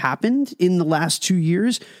that has happened in the last 2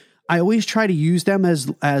 years. I always try to use them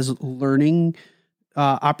as learning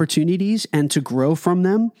opportunities and to grow from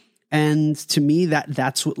them. And to me,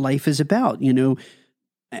 that's what life is about. You know,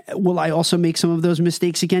 will I also make some of those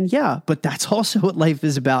mistakes again? Yeah, but that's also what life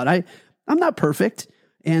is about. I'm not perfect.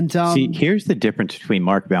 And see, here's the difference between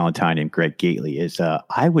Mark Valentine and Greg Gately is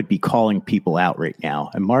I would be calling people out right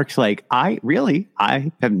now. And Mark's like, I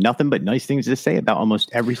have nothing but nice things to say about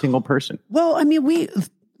almost every single person. Well, I mean,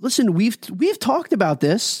 we've talked about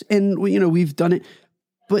this and you know, we've done it,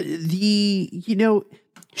 but you know,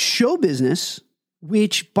 show business,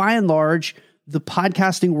 which by and large, the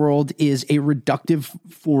podcasting world is a reductive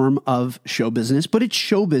form of show business, but it's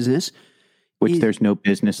show business. Which there's no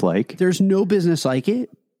business like. There's no business like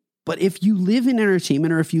it. But if you live in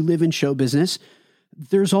entertainment or if you live in show business,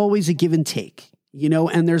 there's always a give and take, you know,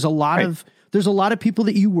 and there's a lot of people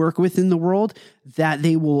that you work with in the world that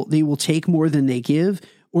they will take more than they give,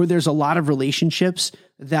 or there's a lot of relationships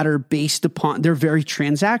that are based upon, they're very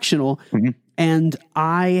transactional. Mm-hmm. And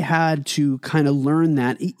I had to kind of learn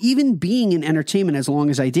that even being in entertainment as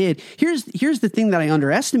long as I did. Here's the thing that I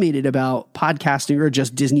underestimated about podcasting or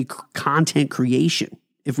just Disney content creation,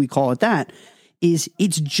 if we call it that, is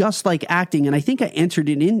it's just like acting. And I think I entered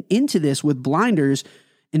into this with blinders,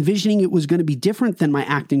 envisioning it was going to be different than my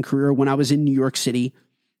acting career when I was in New York City.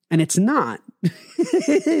 And it's not.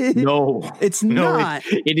 No, it's not.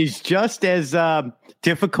 It is just as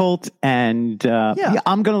difficult. And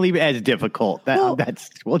I'm going to leave it as difficult.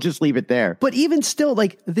 We'll just leave it there. But even still,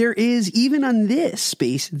 like there is, even on this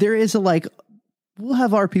space, there is a like, we'll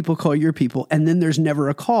have our people call your people. And then there's never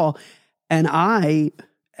a call. And I,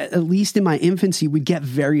 at least in my infancy, would get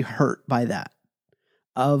very hurt by that.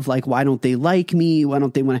 Of like, why don't they like me? Why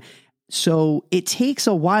don't they want to? So it takes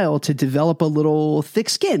a while to develop a little thick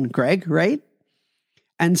skin, Greg, right?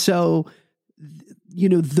 And so, you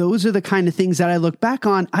know, those are the kind of things that I look back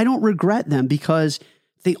on. I don't regret them because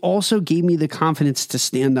they also gave me the confidence to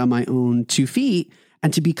stand on my own 2 feet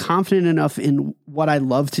and to be confident enough in what I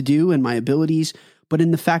love to do and my abilities, but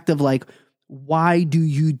in the fact of like, why do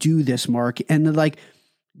you do this, Mark? And like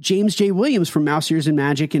James J. Williams from Mouse Ears and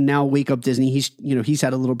Magic and now Wake Up Disney, he's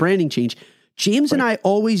had a little branding change. James and I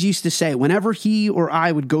always used to say, whenever he or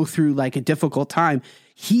I would go through like a difficult time,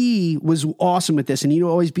 he was awesome with this. And he'd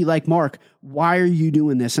always be like, Mark, why are you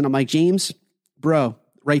doing this? And I'm like, James, bro,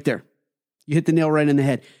 right there. You hit the nail right in the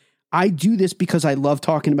head. I do this because I love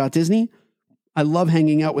talking about Disney. I love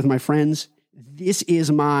hanging out with my friends. This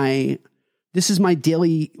is my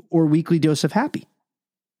daily or weekly dose of happy.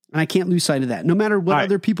 And I can't lose sight of that, no matter what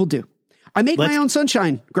other people do. I make my own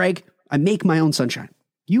sunshine, Greg. I make my own sunshine.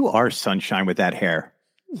 You are sunshine with that hair.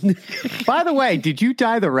 By the way, did you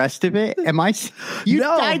dye the rest of it? You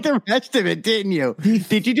dyed the rest of it, didn't you?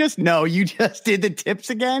 Did you just you just did the tips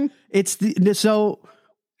again? So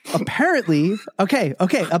apparently, okay.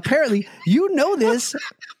 Apparently, you know this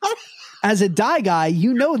as a dye guy.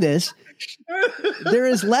 You know this. There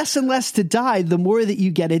is less and less to dye the more that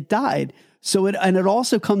you get it dyed. So it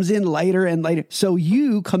also comes in lighter and lighter. So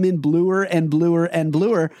you come in bluer and bluer and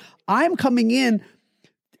bluer. I'm coming in.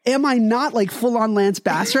 Am I not like full on Lance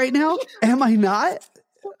Bass right now? Am I not?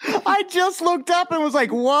 I just looked up and was like,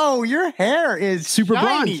 whoa, your hair is Super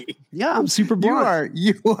shiny. blonde. Yeah, I'm super blonde.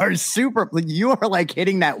 You are like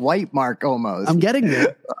hitting that white mark almost. I'm getting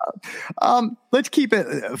there. Let's keep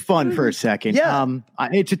it fun for a second. Yeah.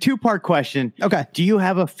 It's a 2-part question. Okay. Do you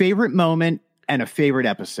have a favorite moment and a favorite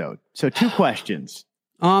episode? So 2 questions.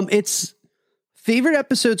 It's favorite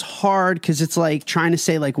episode's hard because it's like trying to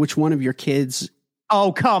say like which one of your kids.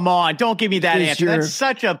 Oh, come on. Don't give me that Is answer. your-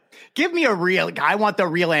 That's give me a real, I want the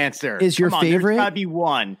real answer. Is your Come on, favorite? There's gotta be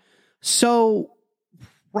one. So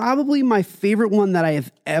probably my favorite one that I have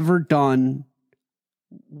ever done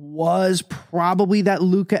was probably that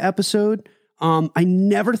Luca episode. I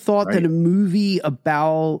never thought that a movie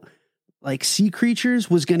about like sea creatures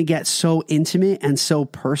was going to get so intimate and so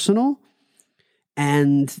personal.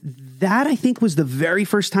 And that I think was the very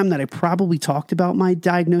first time that I probably talked about my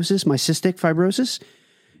diagnosis, my cystic fibrosis.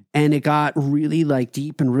 And it got really like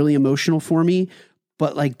deep and really emotional for me.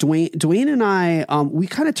 But like Dwayne and I, we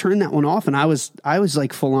kind of turned that one off, and I was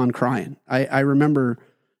like full on crying. I remember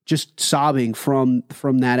just sobbing from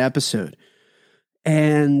that episode.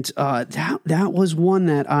 And that was one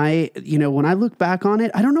that when I look back on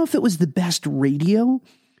it, I don't know if it was the best radio,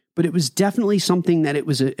 but it was definitely something that it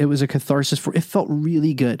was a catharsis for. It felt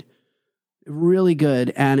really good,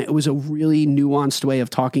 and it was a really nuanced way of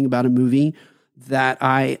talking about a movie that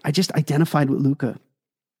I just identified with Luca.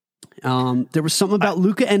 There was something about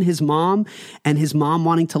Luca and his mom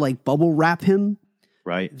wanting to like bubble wrap him,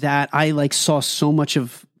 right? That I like saw so much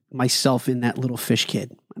of myself in that little fish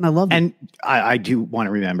kid. And I love it. And I do want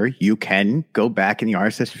to remember, you can go back in the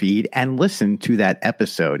RSS feed and listen to that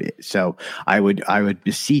episode. So I would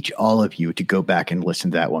beseech all of you to go back and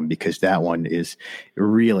listen to that one, because that one is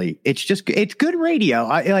really, it's good radio.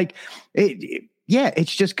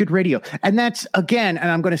 It's just good radio. And that's, again, and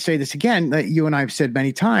I'm going to say this again, that you and I have said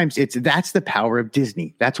many times, that's the power of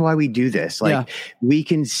Disney. That's why we do this. We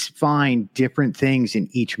can find different things in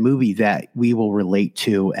each movie that we will relate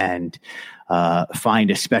to and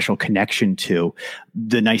find a special connection to.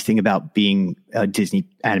 The nice thing about being a Disney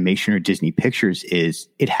animation or Disney Pictures is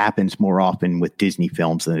it happens more often with Disney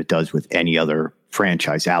films than it does with any other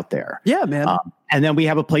franchise out there. Yeah, man. And then we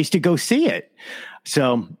have a place to go see it.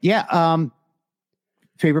 So, yeah.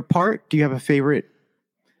 Favorite part? Do you have a favorite?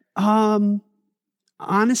 Honest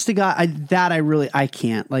to God, I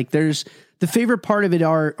can't. Like, there's the favorite part of it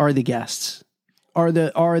are the guests. Are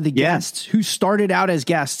the guests who started out as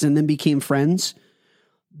guests and then became friends.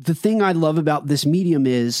 The thing I love about this medium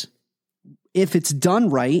is if it's done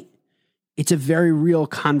right, it's a very real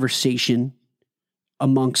conversation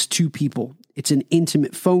amongst 2 people. It's an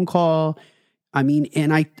intimate phone call. I mean,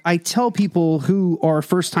 and I tell people who are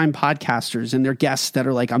first-time podcasters and they're guests that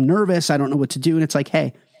are like, I'm nervous, I don't know what to do. And it's like,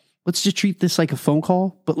 hey, let's just treat this like a phone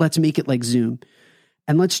call, but let's make it like Zoom.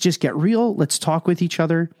 And let's just get real. Let's talk with each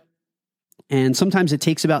other. And sometimes it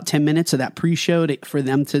takes about 10 minutes of that pre-show for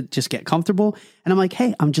them to just get comfortable. And I'm like,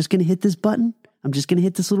 hey, I'm just going to hit this button. I'm just going to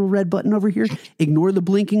hit this little red button over here. Ignore the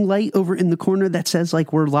blinking light over in the corner that says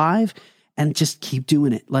like we're live, and just keep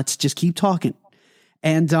doing it. Let's just keep talking.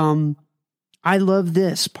 And I love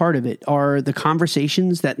this part of it are the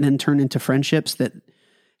conversations that then turn into friendships that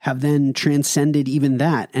have then transcended even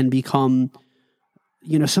that and become,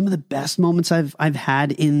 some of the best moments I've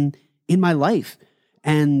had in my life.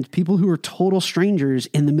 And people who are total strangers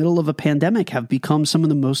in the middle of a pandemic have become some of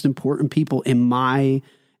the most important people in my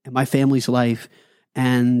family's life.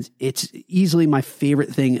 And it's easily my favorite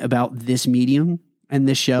thing about this medium and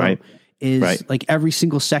this show is like every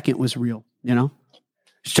single second was real,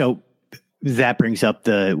 So that brings up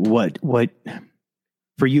what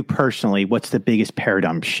for you personally, what's the biggest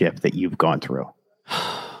paradigm shift that you've gone through?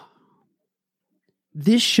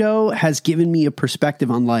 This show has given me a perspective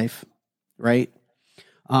on life, right?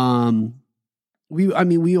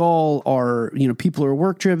 We all are, people are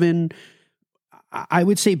work driven. I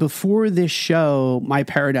would say before this show, my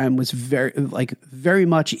paradigm was very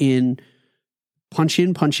much in punch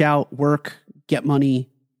in, punch out, work, get money.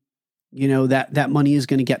 That money is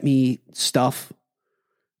going to get me stuff.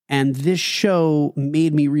 And this show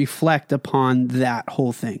made me reflect upon that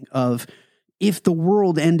whole thing of if the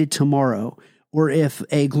world ended tomorrow or if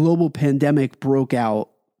a global pandemic broke out,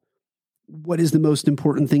 what is the most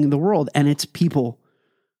important thing in the world? And it's people.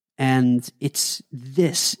 And it's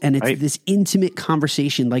this, and it's this intimate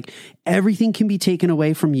conversation. Like everything can be taken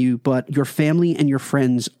away from you, but your family and your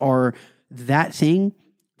friends are that thing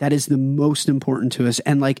that is the most important to us.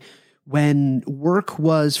 And like when work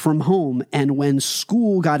was from home and when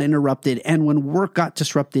school got interrupted and when work got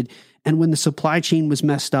disrupted and when the supply chain was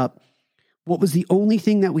messed up, what was the only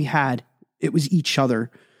thing that we had? It was each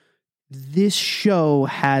other. This show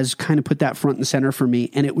has kind of put that front and center for me.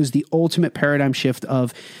 And it was the ultimate paradigm shift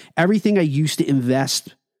of everything I used to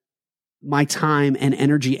invest my time and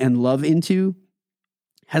energy and love into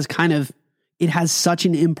has it has such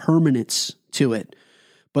an impermanence to it.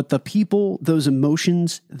 But the people, those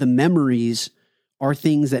emotions, the memories are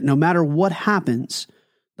things that no matter what happens,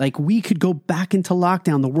 like we could go back into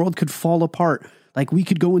lockdown, the world could fall apart. Like we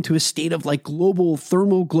could go into a state of like global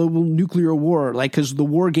nuclear war, like because the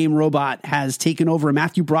war game robot has taken over and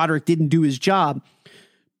Matthew Broderick didn't do his job.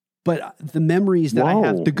 But the memories that I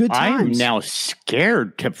have, the good times. I'm now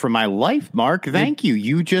scared for my life, Mark. Thank you.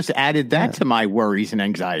 You just added that to my worries and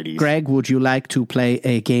anxieties. Greg, would you like to play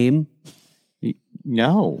a game?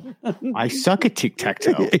 No, I suck at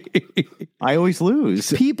tic-tac-toe. I always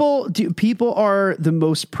lose. People are the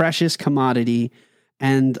most precious commodity,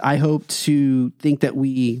 and I hope to think that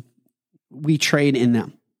we trade in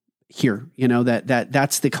them here. You know,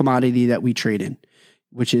 that's the commodity that we trade in,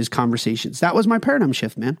 which is conversations. That was my paradigm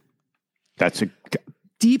shift, man. That's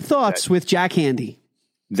deep thoughts with Jack Handey.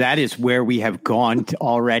 That is where we have gone to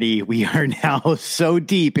already. We are now so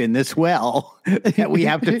deep in this well that we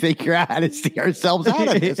have to figure out how to see ourselves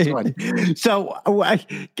out of this one. So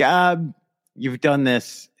you've done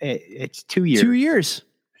this. It's 2 years. 2 years.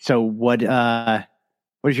 So what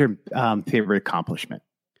is your favorite accomplishment?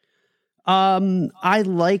 I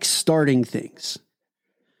like starting things.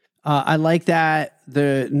 I like that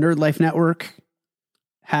the Nerd Life Network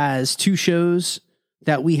has 2 shows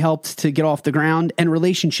that we helped to get off the ground and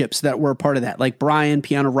relationships that were a part of that. Like Brian,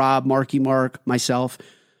 Piano Rob, Marky Mark, myself.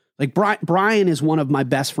 Like Brian is one of my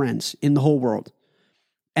best friends in the whole world.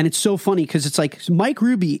 And it's so funny because it's like Mike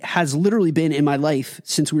Ruby has literally been in my life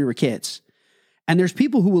since we were kids. And there's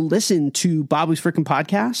people who will listen to Bobby's Frickin'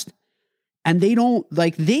 Podcast and they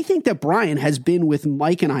think that Brian has been with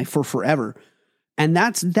Mike and I for forever. And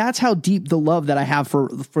that's how deep the love that I have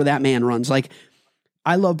for that man runs. Like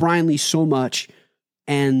I love Brian Lee so much.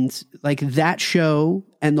 And like that show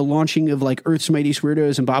and the launching of like Earth's Mightiest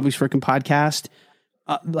Weirdos and Bobby's Frickin' Podcast,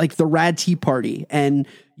 like the Rad Tea Party. And,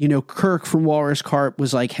 you know, Kirk from Walrus Carp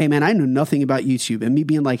was like, hey man, I know nothing about YouTube. And me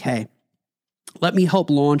being like, hey, let me help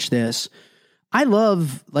launch this. I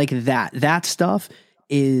love like that stuff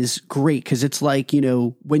is great. Cause it's like, you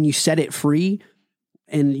know, when you set it free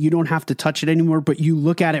and you don't have to touch it anymore, but you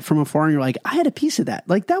look at it from afar and you're like, I had a piece of that.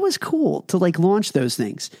 Like that was cool to like launch those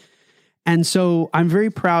things. And so I'm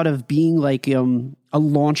very proud of being like a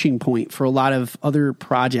launching point for a lot of other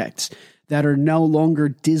projects that are no longer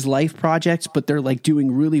Diz Life projects, but they're like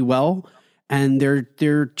doing really well. And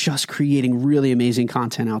they're just creating really amazing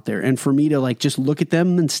content out there. And for me to like just look at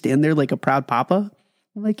them and stand there like a proud papa,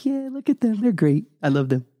 I'm like, yeah, look at them. They're great. I love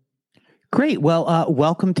them. Great. Well,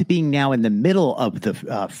 welcome to being now in the middle of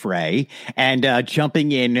the fray and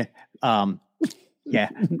jumping in. Yeah,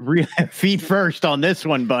 feet first on this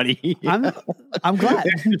one, buddy. I'm glad.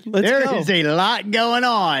 There is a lot going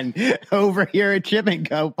on over here at Chip and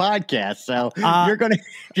Co podcast. So you're going to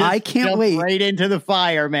I can't jump wait right into the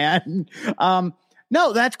fire, man.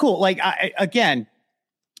 No, that's cool. Like again,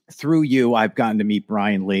 through you, I've gotten to meet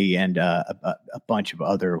Brian Lee and a bunch of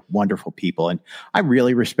other wonderful people. And I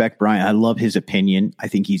really respect Brian. I love his opinion. I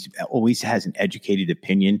think he's always has an educated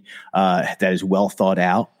opinion that is well thought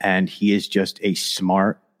out. And he is just a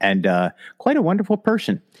smart and quite a wonderful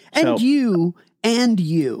person. And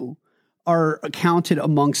you are counted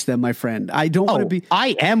amongst them, my friend. I don't want to be.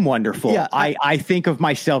 I am wonderful. Yeah, I think of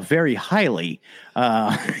myself very highly.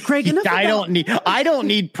 Craig, I don't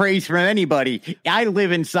need praise from anybody. I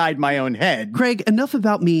live inside my own head. Craig, enough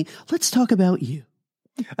about me. Let's talk about you.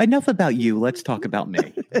 Enough about you. Let's talk about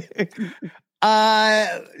me.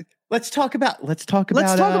 Let's talk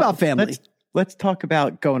about family. Let's talk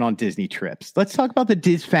about going on Disney trips. Let's talk about the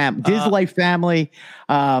Diz Life family.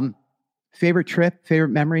 Favorite trip, favorite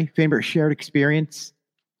memory, favorite shared experience?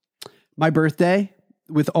 My birthday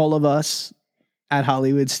with all of us at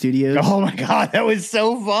Hollywood Studios. Oh my God, that was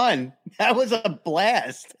so fun. That was a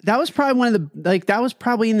blast. That was probably that was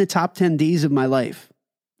probably in the top 10 days of my life.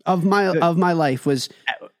 Of my life was.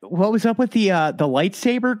 What was up with the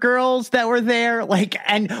lightsaber girls that were there? Like,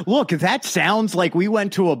 and look, that sounds like we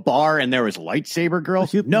went to a bar and there was lightsaber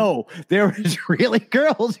girls. No, there was really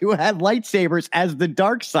girls who had lightsabers as the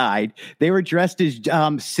dark side. They were dressed as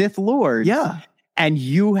Sith Lords. Yeah. And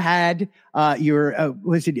you had Ahsoka?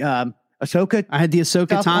 I had the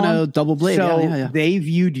Ahsoka Tano double blade. So yeah. They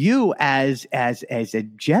viewed you as a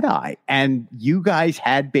Jedi, and you guys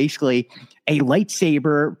had basically a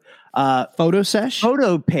lightsaber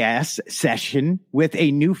photo pass session with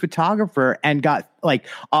a new photographer and got like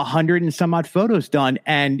 100 and some odd photos done,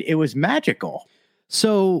 and it was magical.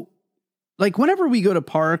 So, like, whenever we go to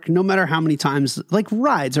park, no matter how many times, like,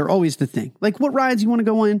 rides are always the thing. Like, what rides you want to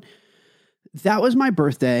go in? That was my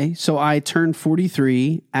birthday, so I turned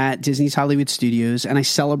 43 at Disney's Hollywood Studios, and I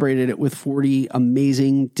celebrated it with 40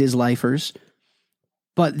 amazing Dislifers.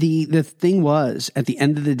 But the thing was, at the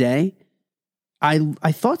end of the day,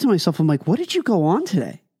 I thought to myself, I'm like, what did you go on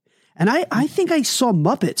today? And I think I saw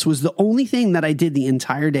Muppets. Was the only thing that I did the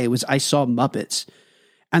entire day was I saw Muppets.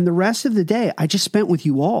 And the rest of the day, I just spent with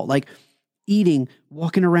you all, like eating,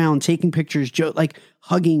 walking around, taking pictures, like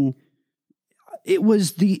hugging. It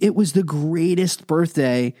was the greatest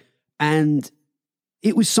birthday, and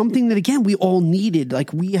it was something that, again, we all needed.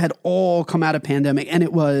 Like, we had all come out of pandemic, and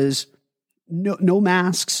it was no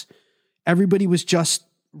masks. Everybody was just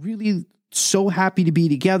really so happy to be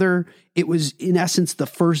together. It was, in essence, the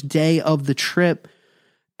first day of the trip,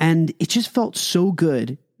 and it just felt so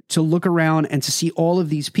good to look around and to see all of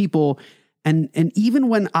these people. And even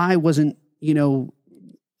when I wasn't,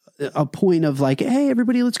 a point of like, hey,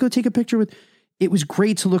 everybody, let's go take a picture with. It was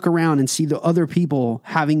great to look around and see the other people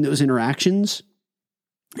having those interactions,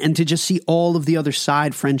 and to just see all of the other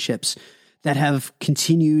side friendships that have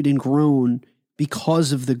continued and grown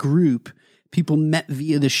because of the group. People met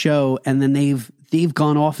via the show, and then they've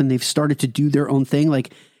gone off and they've started to do their own thing.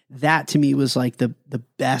 Like, that to me was like the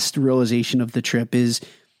best realization of the trip is,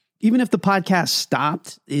 even if the podcast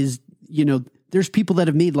stopped, is, there's people that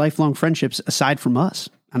have made lifelong friendships aside from us.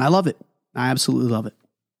 And I love it. I absolutely love it.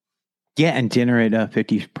 Yeah, and dinner at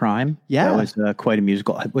 50's Prime. Yeah. That was quite a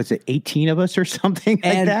musical. Was it 18 of us or something like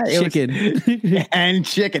and that? Chicken. And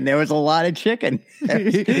chicken. There was a lot of chicken.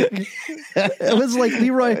 It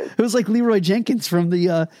was like Leroy Jenkins from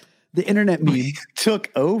the internet meme.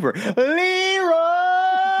 Took over. Leroy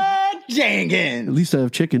Jenkins. At least I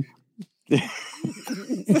have chicken.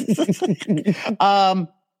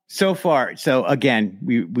 So far, so again,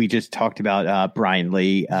 we just talked about Brian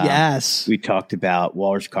Lee. Yes. We talked about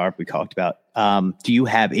Walrus Carp. We talked about, do you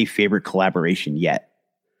have a favorite collaboration yet?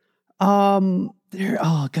 Oh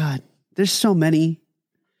God, there's so many.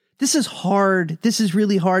 This is hard. This is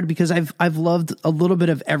really hard because I've loved a little bit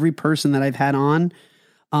of every person that I've had on.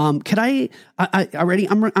 Could I already,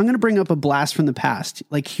 I'm going to bring up a blast from the past.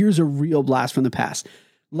 Like, here's a real blast from the past.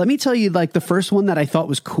 Let me tell you, like, the first one that I thought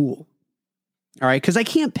was cool. All right. Cause I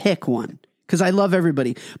can't pick one because I love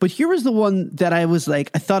everybody, but here was the one that I was like,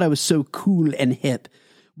 I thought I was so cool and hip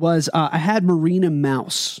was, I had Marina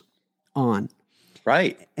Mouse on.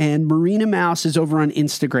 Right. And Marina Mouse is over on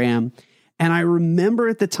Instagram. And I remember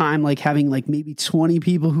at the time, like, having like maybe 20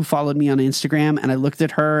 people who followed me on Instagram. And I looked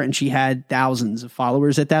at her and she had thousands of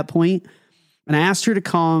followers at that point. And I asked her to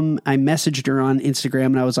come. I messaged her on Instagram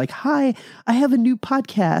and I was like, hi, I have a new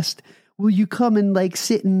podcast. Will you come and like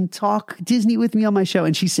sit and talk Disney with me on my show?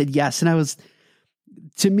 And she said yes. And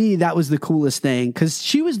to me, that was the coolest thing because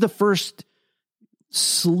she was the first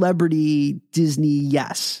celebrity Disney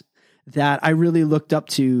yes that I really looked up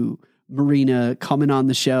to. Marina coming on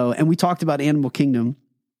the show, and we talked about Animal Kingdom,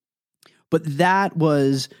 but that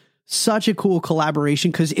was such a cool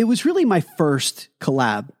collaboration because it was really my first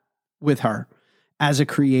collab with her as a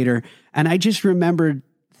creator. And I just remembered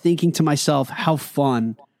thinking to myself how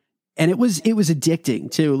fun. And it was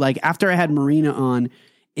addicting too. Like, after I had Marina on,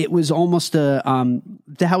 it was almost that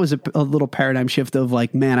was a little paradigm shift of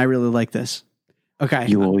like, man, I really like this. Okay.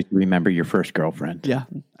 You always remember your first girlfriend. Yeah,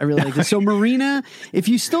 I really like this. So Marina, if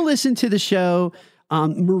you still listen to the show,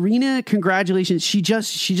 Marina, congratulations. She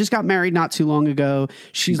just got married not too long ago.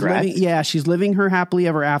 She's living her happily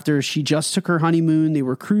ever after. She just took her honeymoon. They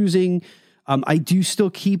were cruising. I do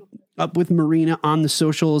still keep up with Marina on the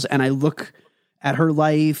socials, and I look at her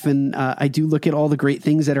life, and I do look at all the great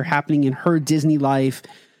things that are happening in her Disney life.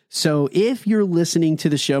 So if you're listening to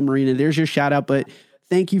the show, Marina, there's your shout out. But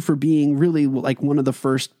thank you for being really like one of the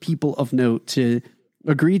first people of note to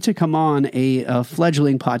agree to come on a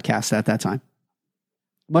fledgling podcast at that time.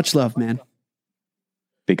 Much love, man.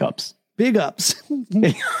 Big ups. Big ups.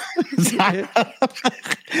 I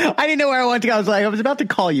didn't know where I wanted to go. I was about to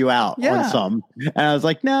call you out on some. And I was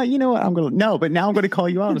like, no, you know what? But now I'm going to call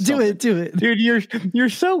you out on something. Do it. Dude, you're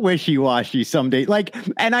so wishy-washy someday. Like,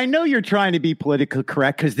 and I know you're trying to be politically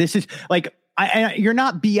correct because this is like, you're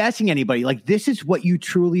not BSing anybody. Like, this is what you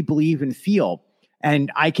truly believe and feel.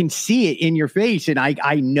 And I can see it in your face, and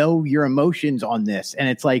I know your emotions on this. And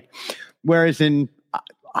it's like, whereas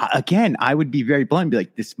again, I would be very blunt and be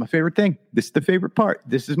like, this is my favorite thing. This is the favorite part.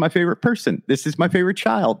 This is my favorite person. This is my favorite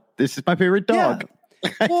child. This is my favorite dog.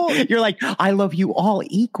 Well, You're like, I love you all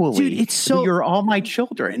equally. Dude, it's so you're all my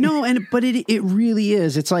children. No, but it really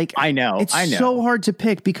is. It's like I know. It's so hard to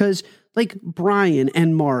pick because like Brian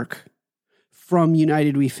and Mark from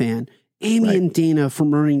United We Fan, Amy and Dana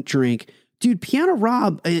from Earning Drink, dude. Piano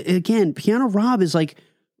Rob is like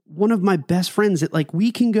one of my best friends that like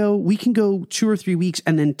we can go 2 or 3 weeks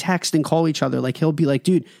and then text and call each other. Like he'll be like,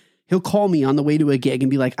 dude, he'll call me on the way to a gig and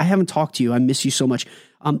be like, I haven't talked to you. I miss you so much.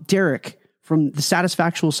 Derek from the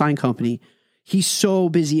Satisfactual Sign Company, he's so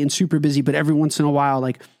busy and super busy, but every once in a while,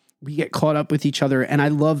 like we get caught up with each other. And I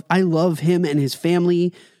love him and his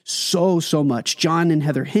family so much. John and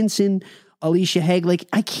Heather Hinson, Alicia Haig, like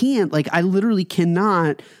I literally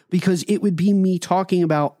cannot, because it would be me talking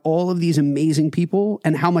about all of these amazing people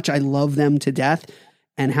and how much I love them to death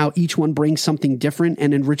and how each one brings something different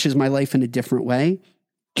and enriches my life in a different way.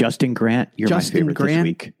 Justin Grant, you're my favorite this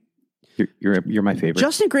week. You're my favorite.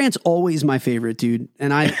 Justin Grant's always my favorite, dude.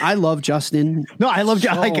 And I love Justin. No, I love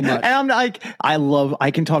so much. And I'm like,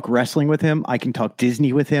 I can talk wrestling with him. I can talk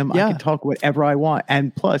Disney with him. Yeah. I can talk whatever I want.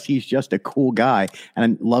 And plus he's just a cool guy,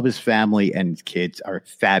 and I love his family, and his kids are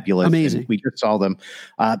fabulous. Amazing. And we just saw them.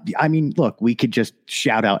 I mean, look, we could just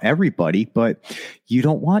shout out everybody, but you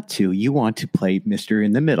don't want to. You want to play Mr.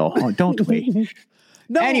 in the Middle, don't we?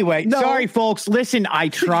 Anyway, sorry, folks. Listen, I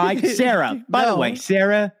tried. Sarah, by the way,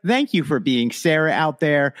 Sarah, thank you for being Sarah out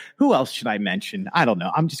there. Who else should I mention? I don't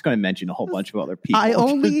know. I'm just going to mention a whole bunch of other people. I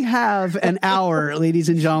only have an hour, ladies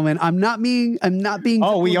and gentlemen. I'm not being.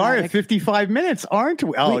 Oh, we are at 55 minutes, aren't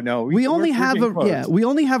we? Oh, no. We only have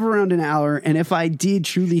around an hour. And if I did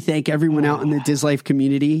truly thank everyone out in the Diz Life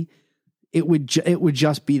community, it would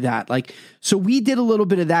just be that. Like, so we did a little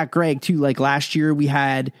bit of that, Greg, too. Like last year we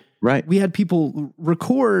had people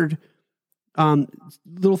record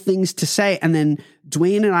little things to say, and then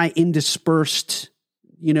Dwayne and I interspersed,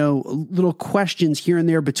 little questions here and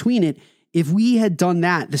there between it. If we had done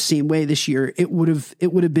that the same way this year, it would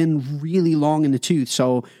have been really long in the tooth.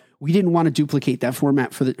 So we didn't want to duplicate that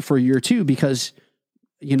format for year two, because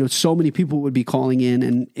so many people would be calling in,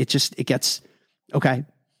 and it gets okay.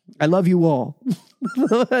 I love you all.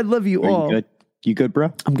 I love you all. You good? You good,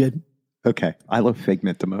 bro? I'm good. Okay. I love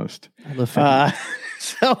Figment the most. I love Figment.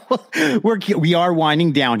 So we are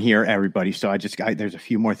winding down here, everybody. So there's a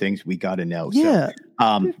few more things we got to know. Yeah.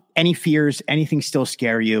 So, any fears, anything still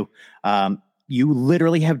scare you? You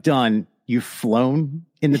literally you've flown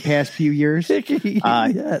in the past few years.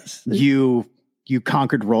 Yes. You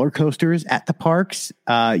conquered roller coasters at the parks.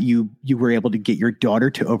 You were able to get your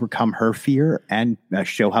daughter to overcome her fear and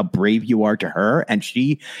show how brave you are to her. And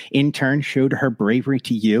she, in turn, showed her bravery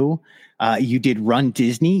to you. You did Run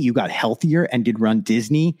Disney. You got healthier and did Run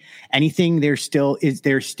Disney. Is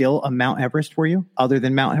there still a Mount Everest for you other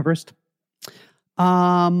than Mount Everest?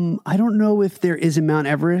 I don't know if there is a Mount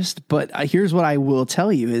Everest, but here's what I will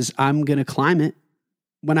tell you is I'm going to climb it.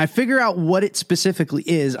 When I figure out what it specifically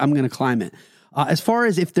is, I'm going to climb it. As far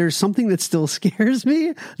as if there's something that still scares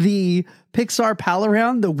me, the Pixar Pal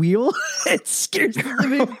Around, the wheel, it scares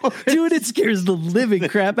it scares the living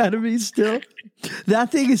crap out of me still. That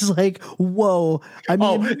thing is like, whoa. I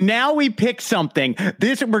mean, now we pick something.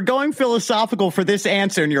 We're going philosophical for this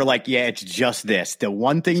answer, and you're like, yeah, it's just this. The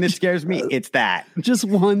one thing that scares me, it's that. Just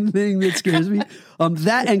one thing that scares me.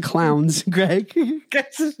 That and clowns, Greg.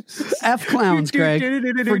 F clowns, Greg.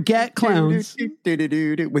 Forget clowns.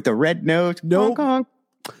 With the red nose. Nope.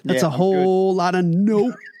 That's a whole lot of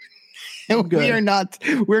nope. We're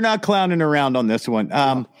not clowning around on this one.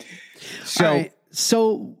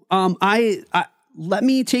 So let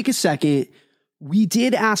me take a second. We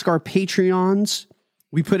did ask our Patreons.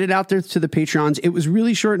 We put it out there to the Patreons. It was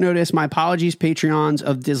really short notice. My apologies, Patreons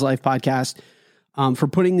of Diz Life Podcast, for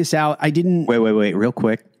putting this out. I didn't wait, real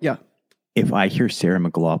quick. Yeah. If I hear Sarah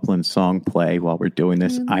McLachlan's song play while we're doing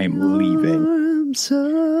this, I am leaving. Arms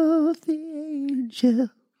of the angel.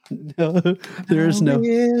 No, there's no.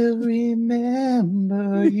 Will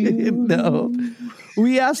remember you. No.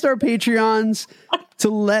 We asked our Patreons to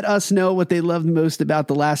let us know what they loved most about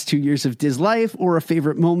the last 2 years of Diz Life, or a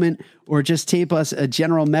favorite moment, or just tape us a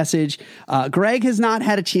general message. Greg has not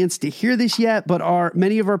had a chance to hear this yet, but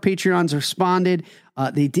many of our Patreons responded.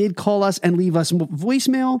 They did call us and leave us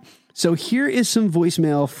voicemail. So here is some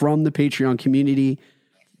voicemail from the Patreon community.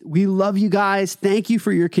 We love you guys. Thank you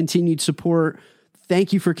for your continued support.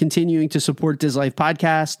 Thank you for continuing to support Diz Life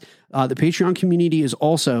Podcast. The Patreon community is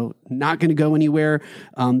also not going to go anywhere.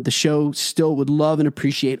 The show still would love and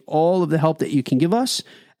appreciate all of the help that you can give us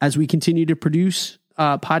as we continue to produce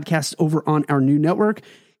podcasts over on our new network.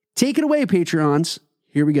 Take it away, Patreons.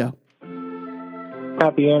 Here we go.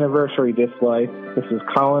 Happy anniversary, Diz Life. This is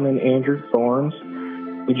Colin and Andrew Thorns.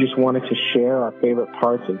 We just wanted to share our favorite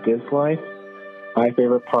parts of Diz Life. My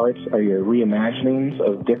favorite parts are your reimaginings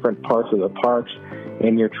of different parts of the parks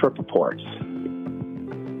and your trip reports.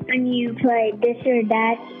 When you play this or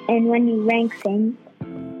that, and when you rank things.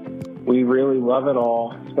 We really love it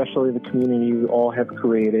all, especially the community you all have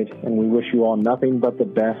created, and we wish you all nothing but the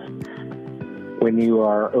best when you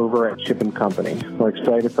are over at Chip & Company. We're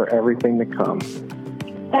excited for everything to come.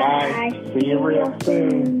 Bye. See you real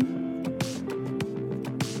soon.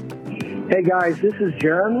 Hey guys, this is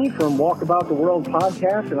Jeremy from Walkabout the World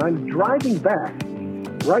podcast, and I'm driving back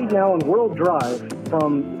right now on World Drive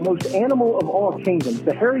from the most animal of all kingdoms,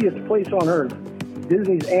 the hairiest place on earth,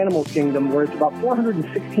 Disney's Animal Kingdom, where it's about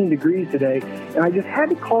 416 degrees today. And I just had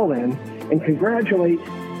to call in and congratulate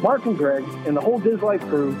Mark and Greg and the whole Diz Life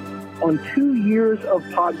crew on 2 years of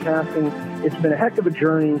podcasting. It's been a heck of a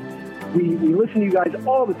journey. We listen to you guys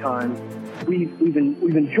all the time. We've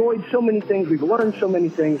enjoyed so many things. We've learned so many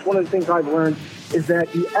things. One of the things I've learned is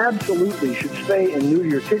that you absolutely should stay and neuter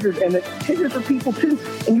your Tiggers, and that Tiggers are people too,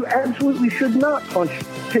 and you absolutely should not punch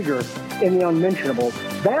Tigger in the unmentionable.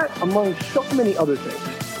 That, among so many other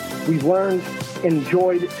things, we've learned and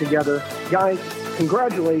enjoyed together. Guys,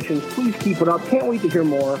 congratulations. Please keep it up. Can't wait to hear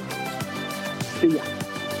more. See ya.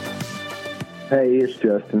 Hey, it's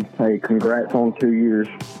Justin. Hey, congrats on 2 years.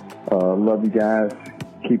 Love you guys.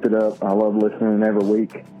 Keep it up. I love listening every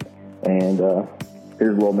week. And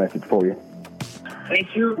here's a little message for you.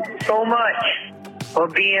 Thank you so much for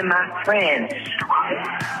being my friends.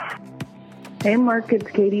 Hey Mark, it's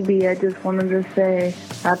Katie B. I just wanted to say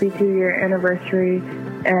happy 2-year anniversary,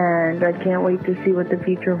 and I can't wait to see what the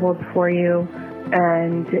future holds for you.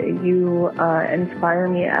 And you inspire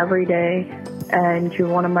me every day, and you're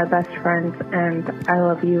one of my best friends, and I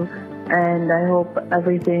love you, and I hope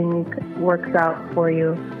everything works out for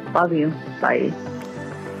you. Love you. Bye.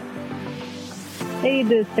 Hey,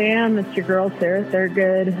 this is Sam. It's your girl, Sarah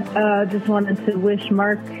Thurgood. Just wanted to wish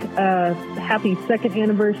Mark a happy 2nd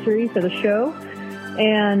anniversary for the show.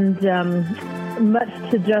 And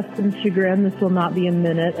much to Justin's chagrin, this will not be a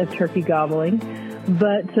minute of turkey gobbling.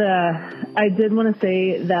 But I did want to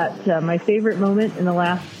say that my favorite moment in the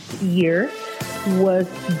last year was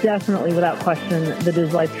definitely, without question, the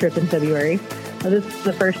Diz Life trip in February. This is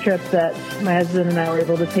the first trip that my husband and I were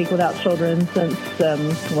able to take without children since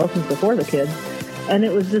before the kids. And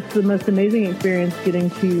it was just the most amazing experience getting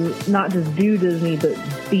to not just do Disney, but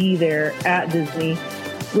be there at Disney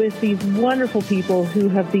with these wonderful people who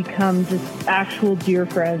have become just actual dear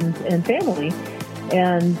friends and family.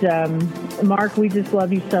 And Mark, we just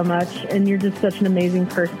love you so much, and you're just such an amazing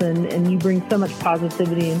person, and you bring so much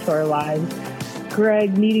positivity into our lives.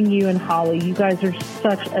 Greg, meeting you and Holly, you guys are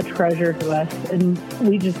such a treasure to us, and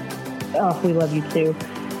we love you too.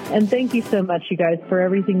 And thank you so much, you guys, for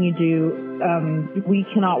everything you do. We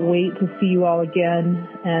cannot wait to see you all again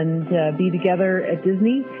and be together at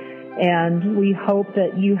Disney. And we hope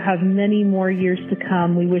that you have many more years to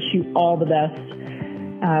come. We wish you all the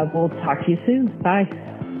best. We'll talk to you soon. Bye.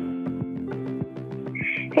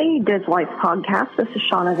 Hey, Diz Life podcast. This is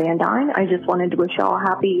Shauna Van Dyne. I just wanted to wish y'all a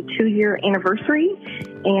happy 2-year anniversary.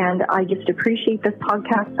 And I just appreciate this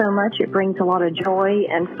podcast so much. It brings a lot of joy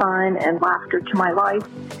and fun and laughter to my life.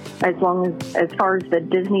 As far as the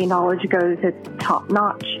Disney knowledge goes, it's top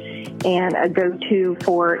notch and a go-to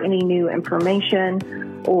for any new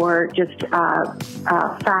information or just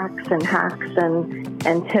facts and hacks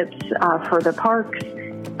and tips for the parks.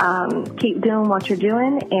 Keep doing what you're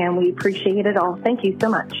doing, and we appreciate it all. Thank you so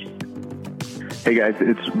much. Hey guys,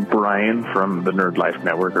 it's Brian from the Nerd Life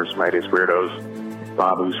Network, or Smightiest Weirdos,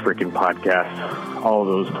 Babu's Frickin' Podcast, all of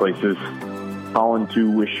those places. Calling to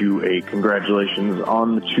wish you a congratulations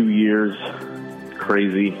on the 2 years.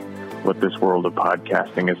 Crazy what this world of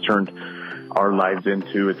podcasting has turned our lives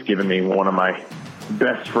into. It's given me one of my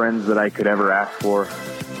best friends that I could ever ask for,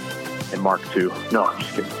 and Mark too. No, I'm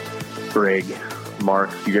just kidding. Greg, Mark,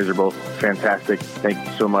 you guys are both fantastic. Thank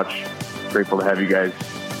you so much. Grateful to have you guys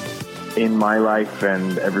in my life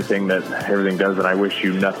and everything does, and I wish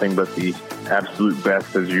you nothing but the absolute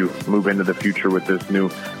best as you move into the future with this new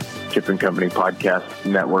Chip & Company podcast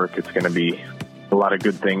network. It's going to be a lot of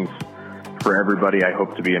good things for everybody. I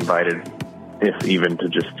hope to be invited, if even to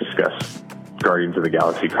just discuss Guardians of the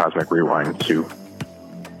Galaxy Cosmic Rewind to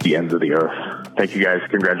the ends of the earth. Thank you guys.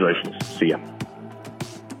 Congratulations. See ya.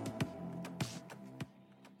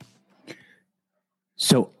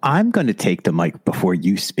 So I'm going to take the mic before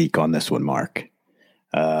you speak on this one, Mark.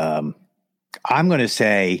 I'm going to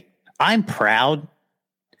say I'm proud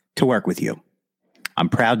to work with you. I'm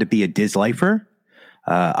proud to be a Diz Lifer.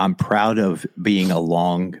 I'm proud of being a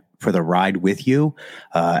long for the ride with you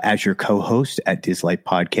as your co-host at Diz Life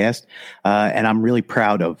Podcast. And I'm really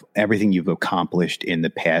proud of everything you've accomplished in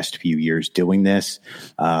the past few years doing this.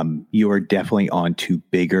 You are definitely on to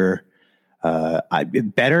bigger,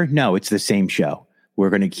 better. No, it's the same show. We're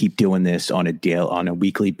going to keep doing this on a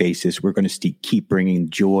weekly basis. We're going to keep bringing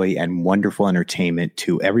joy and wonderful entertainment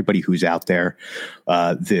to everybody who's out there.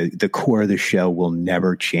 The core of the show will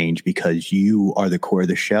never change because you are the core of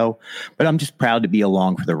the show. But I'm just proud to be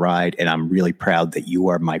along for the ride, and I'm really proud that you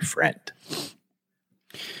are my friend.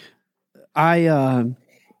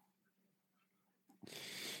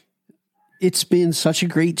 It's been such a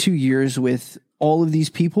great 2 years with all of these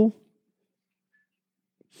people.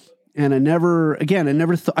 And I never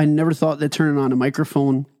thought that turning on a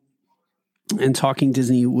microphone and talking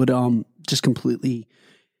Disney would just completely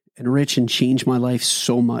enrich and change my life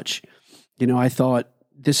so much. You know, I thought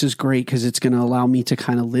this is great because it's going to allow me to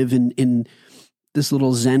kind of live in this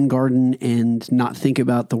little Zen garden and not think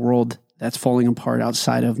about the world that's falling apart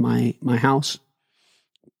outside of my house.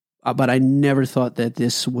 But I never thought that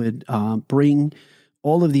this would bring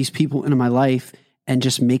all of these people into my life and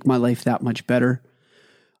just make my life that much better.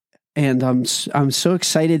 And I'm so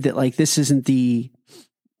excited that like this isn't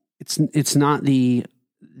it's not the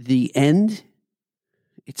end.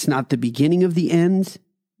 It's not the beginning of the end.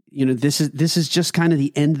 You know, this is just kind of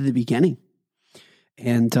the end of the beginning.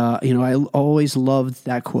 And you know, I always loved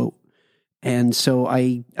that quote. And so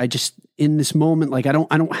I just in this moment, like I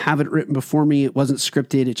don't have it written before me. It wasn't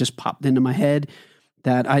scripted. It just popped into my head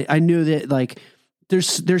that I knew that like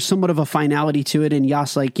there's somewhat of a finality to it. And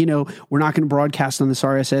Yas, like, you know, we're not going to broadcast on this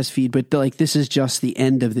RSS feed, but like, this is just the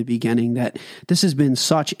end of the beginning. That this has been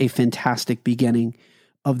such a fantastic beginning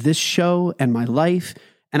of this show and my life.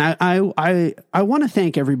 And I want to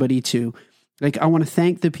thank everybody too. Like, I want to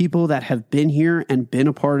thank the people that have been here and been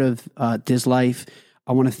a part of Diz Life.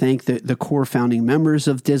 I want to thank the core founding members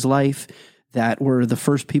of Diz Life that were the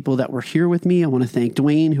first people that were here with me. I want to thank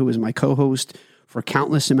Dwayne, who was my co-host for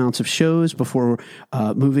countless amounts of shows before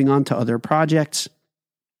moving on to other projects.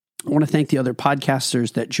 I want to thank the other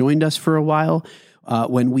podcasters that joined us for a while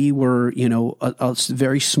when we were, you know, a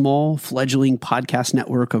very small fledgling podcast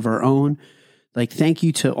network of our own. Like, thank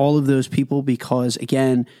you to all of those people because,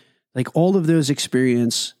 again, like all of those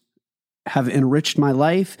experiences have enriched my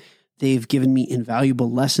life. They've given me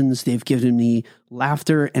invaluable lessons. They've given me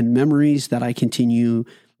laughter and memories that I continue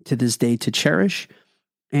to this day to cherish.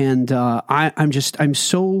 And I'm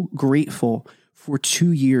so grateful for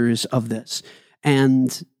 2 years of this.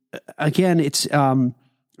 And again, it's I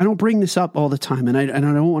don't bring this up all the time, and I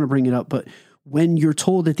don't want to bring it up, but when you're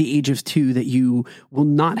told at the age of 2 that you will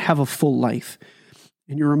not have a full life,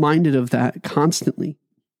 and you're reminded of that constantly,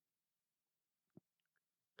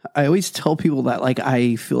 I always tell people that like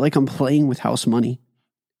I feel like I'm playing with house money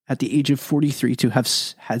at the age of 43 to have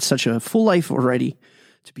had such a full life already,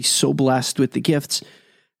 to be so blessed with the gifts.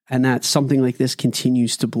 And that something like this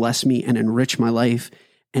continues to bless me and enrich my life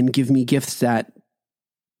and give me gifts that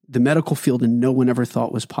the medical field and no one ever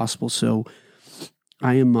thought was possible. So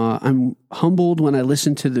I'm humbled when I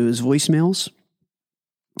listen to those voicemails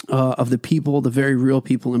of the people, the very real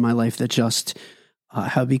people in my life that just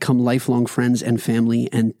have become lifelong friends and family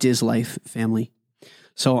and Diz Life family.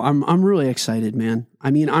 So I'm really excited, man.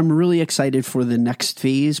 I mean, I'm really excited for the next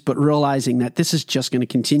phase, but realizing that this is just going to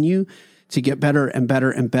continue to get better and better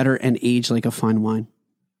and better and age like a fine wine.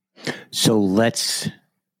 So let's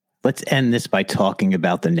end this by talking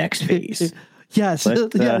about the next phase. Yes.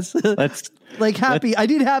 Yes. Let's like happy. I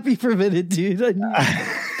need happy for a minute, dude.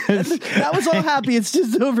 That was all happy. It's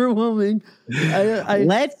just overwhelming.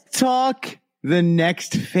 Let's talk the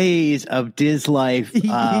next phase of Diz Life.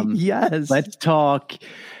 Yes. Let's talk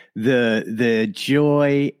the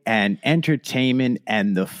joy and entertainment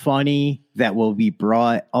and the funny that will be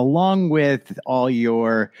brought along with all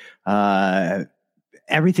your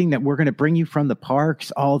everything that we're going to bring you from the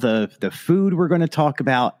parks, all the food we're going to talk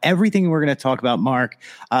about, everything we're going to talk about, Mark.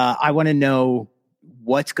 I want to know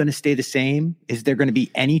what's going to stay the same. Is there going to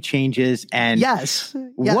be any changes? And yes.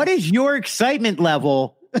 What is your excitement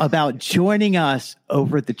level about joining us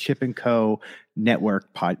over at the Chip and Co.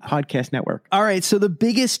 Network, podcast network? All right. So the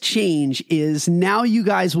biggest change is now you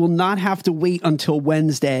guys will not have to wait until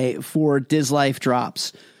Wednesday for Diz Life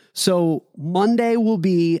drops. So Monday will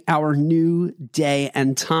be our new day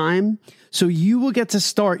and time. So you will get to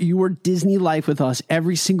start your Disney life with us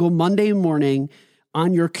every single Monday morning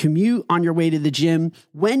on your commute, on your way to the gym,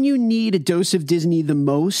 when you need a dose of Disney the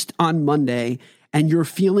most on Monday, and you're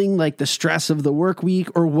feeling like the stress of the work week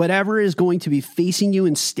or whatever is going to be facing you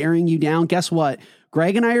and staring you down. Guess what?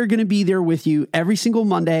 Greg and I are going to be there with you every single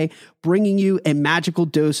Monday, bringing you a magical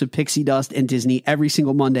dose of pixie dust and Disney every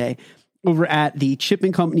single Monday over at the Chip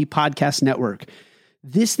and Company Podcast Network.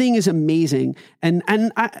 This thing is amazing. And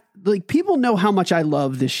I, like, people know how much I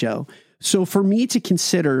love this show. So for me to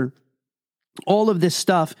consider all of this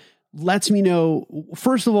stuff lets me know,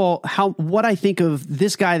 first of all, what I think of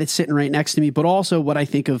this guy that's sitting right next to me, but also what I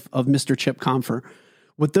think of Mr. Chip Comfer.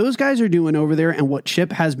 What those guys are doing over there and what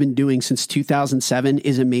Chip has been doing since 2007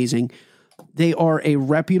 is amazing. They are a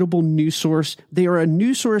reputable news source. They are a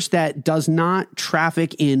news source that does not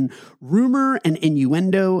traffic in rumor and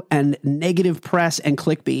innuendo and negative press and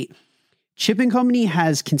clickbait. Chip and Company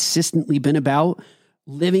has consistently been about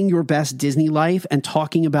living your best Disney life and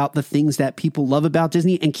talking about the things that people love about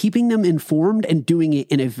Disney and keeping them informed and doing it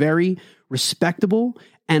in a very respectable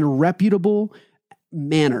and reputable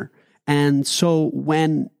manner. And so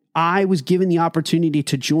when I was given the opportunity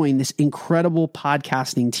to join this incredible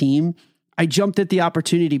podcasting team, I jumped at the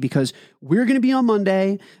opportunity because we're going to be on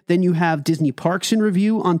Monday. Then you have Disney Parks in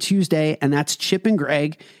Review on Tuesday, and that's Chip and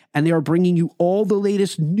Greg. And they are bringing you all the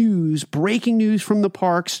latest news, breaking news from the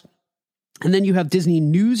parks. And then you have Disney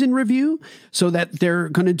News in Review, so that they're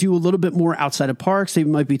going to do a little bit more outside of parks. They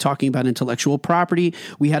might be talking about intellectual property.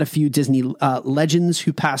 We had a few Disney legends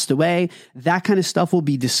who passed away. That kind of stuff will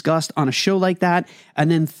be discussed on a show like that. And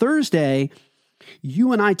then Thursday,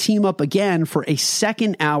 you and I team up again for a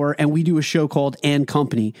second hour, and we do a show called And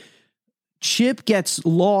Company. Chip gets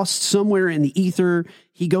lost somewhere in the ether.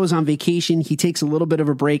 He goes on vacation. He takes a little bit of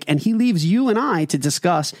a break, and he leaves you and I to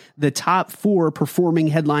discuss the top 4 performing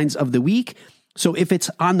headlines of the week. So if it's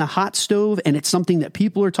on the hot stove and it's something that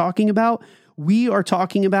people are talking about, we are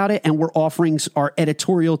talking about it, and we're offering our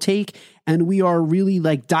editorial take, and we are really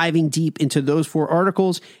like diving deep into those 4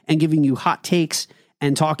 articles and giving you hot takes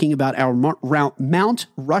and talking about our Mount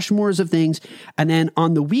Rushmores of things. And then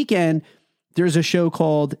on the weekend, there's a show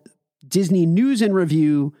called Disney News and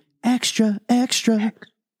Review Extra.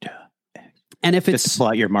 And if it's just pull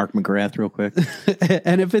out your Mark McGrath real quick.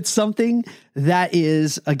 And if it's something that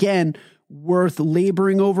is, again, worth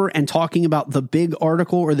laboring over and talking about the big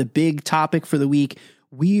article or the big topic for the week,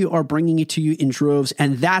 we are bringing it to you in droves.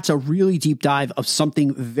 And that's a really deep dive of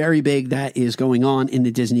something very big that is going on in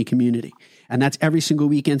the Disney community. And that's every single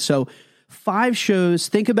weekend. So 5 shows.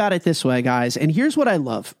 Think about it this way, guys. And here's what I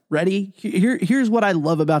love. Ready? Here's what I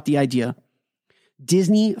love about the idea.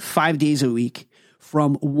 Disney 5 days a week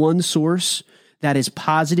from one source that is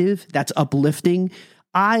positive, that's uplifting.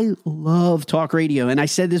 I love talk radio. And I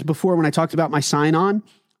said this before when I talked about my sign-on.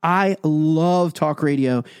 I love talk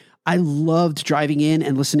radio. I loved driving in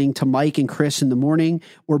and listening to Mike and Chris in the morning,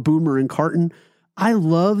 or Boomer and Carton. I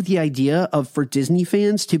love the idea of, for Disney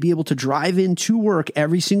fans, to be able to drive in to work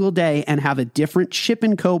every single day and have a different Chip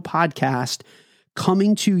and Co. podcast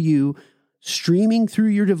coming to you, streaming through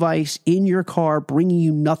your device in your car, bringing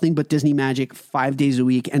you nothing but Disney magic 5 days a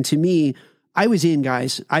week. And to me, I was in,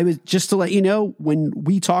 guys. I was, just to let you know, when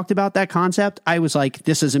we talked about that concept, I was like,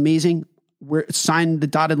 this is amazing. We're sign the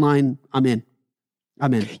dotted line. I'm in.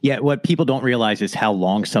 Yeah. What people don't realize is how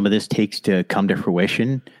long some of this takes to come to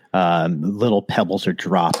fruition. Little pebbles are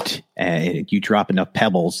dropped, and you drop enough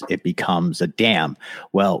pebbles, it becomes a dam.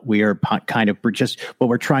 Well, we're what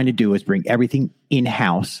we're trying to do is bring everything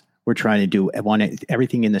in-house. We're trying to do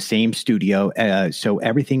everything in the same studio. So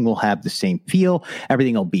everything will have the same feel.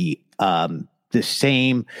 Everything will be the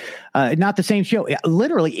same, not the same show.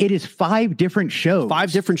 Literally, it is 5 different shows.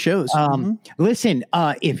 5 different shows. Listen,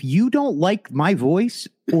 if you don't like my voice,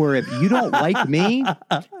 or if you don't like me,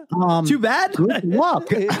 too bad. Good luck,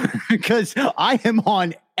 because I am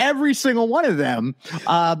on every single one of them.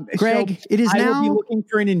 Greg, it is now. I will be looking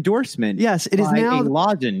for an endorsement. Yes, it is now a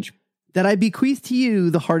lozenge that I bequeath to you,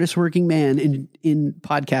 the hardest working man in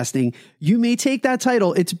podcasting. You may take that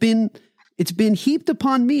title. It's been heaped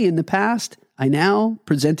upon me in the past. I now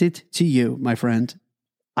present it to you, my friend.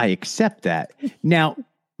 I accept that. Now,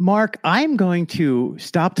 Mark, I'm going to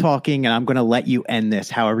stop talking, and I'm going to let you end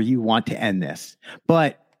this however you want to end this.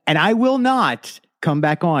 And I will not come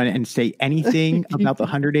back on and say anything about the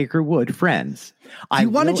 100 Acre Wood Friends. You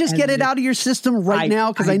want to just get it out of your system right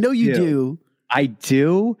now? Because I know you do. I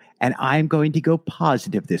do. And I'm going to go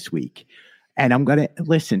positive this week. And I'm going to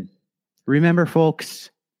listen. Remember,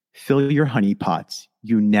 folks, fill your honey pots.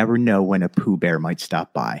 You never know when a Pooh Bear might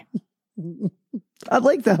stop by. I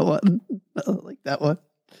like that one.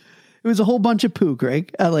 It was a whole bunch of poo,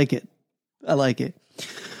 Greg. I like it.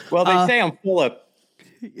 Well, they say I'm full of.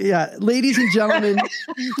 Yeah. Ladies and gentlemen,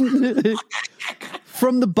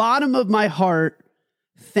 from the bottom of my heart,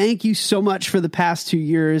 thank you so much for the past 2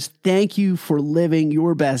 years. Thank you for living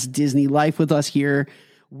your best Disney life with us here.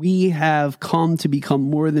 We have come to become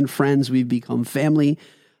more than friends. We've become family.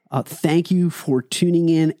 Thank you for tuning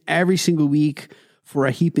in every single week for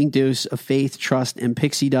a heaping dose of faith, trust, and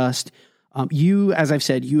pixie dust. You, as I've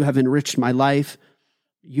said, you have enriched my life.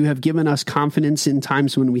 You have given us confidence in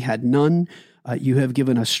times when we had none. You have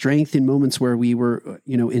given us strength in moments where we were,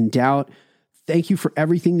 in doubt. Thank you for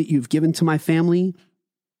everything that you've given to my family.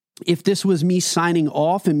 If this was me signing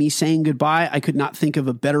off and me saying goodbye, I could not think of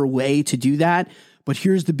a better way to do that. But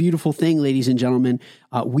here's the beautiful thing, ladies and gentlemen.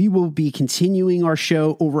 We will be continuing our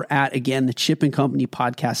show over at, again, the Chip and Company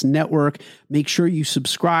Podcast Network. Make sure you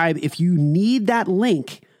subscribe. If you need that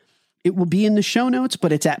link, it will be in the show notes,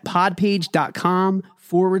 but it's at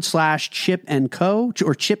podpage.com/Chip and Co.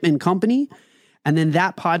 or Chip and Company. And then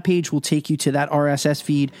that pod page will take you to that RSS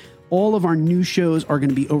feed. All of our new shows are going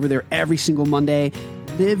to be over there every single Monday.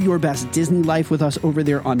 Live your best Disney life with us over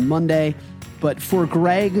there on Monday. But for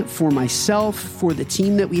Greg, for myself, for the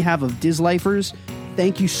team that we have of Dislifers,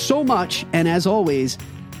 thank you so much. And as always,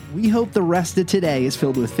 we hope the rest of today is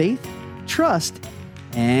filled with faith, trust,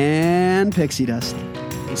 and pixie dust.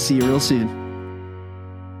 We'll see you real soon.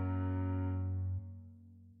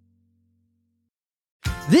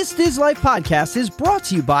 This Diz Life podcast is brought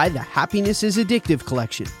to you by the Happiness is Addictive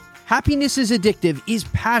collection. Happiness is Addictive is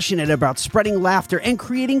passionate about spreading laughter and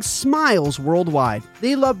creating smiles worldwide.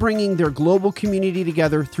 They love bringing their global community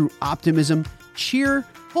together through optimism, cheer,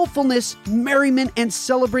 hopefulness, merriment, and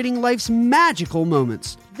celebrating life's magical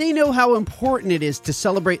moments. They know how important it is to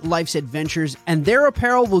celebrate life's adventures, and their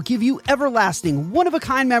apparel will give you everlasting,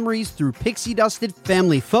 one-of-a-kind memories through pixie-dusted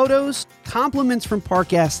family photos, compliments from park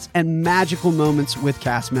guests, and magical moments with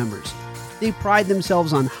cast members. They pride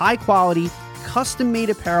themselves on high-quality, custom-made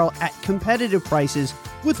apparel at competitive prices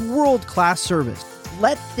with world-class service.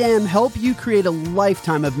 Let them help you create a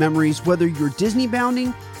lifetime of memories, whether you're Disney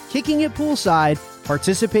bounding, kicking it poolside,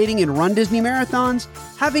 participating in Run Disney marathons,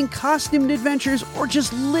 having costumed adventures, or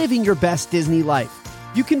just living your best Disney life.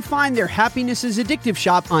 You can find their Happiness is Addictive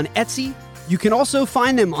shop on Etsy. You can also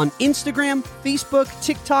find them on Instagram, Facebook,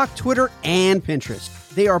 TikTok, Twitter, and Pinterest.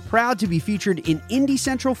 They are proud to be featured in Indy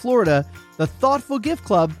Central Florida, the Thoughtful Gift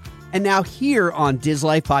Club, and now here on Diz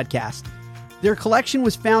Life Podcast. Their collection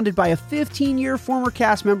was founded by a 15-year former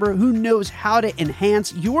cast member who knows how to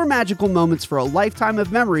enhance your magical moments for a lifetime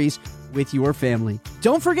of memories with your family.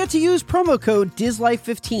 Don't forget to use promo code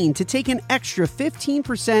DizLife15 to take an extra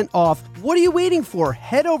 15% off. What are you waiting for?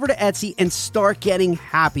 Head over to Etsy and start getting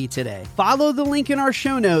happy today. Follow the link in our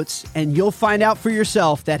show notes and you'll find out for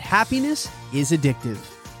yourself that happiness is addictive.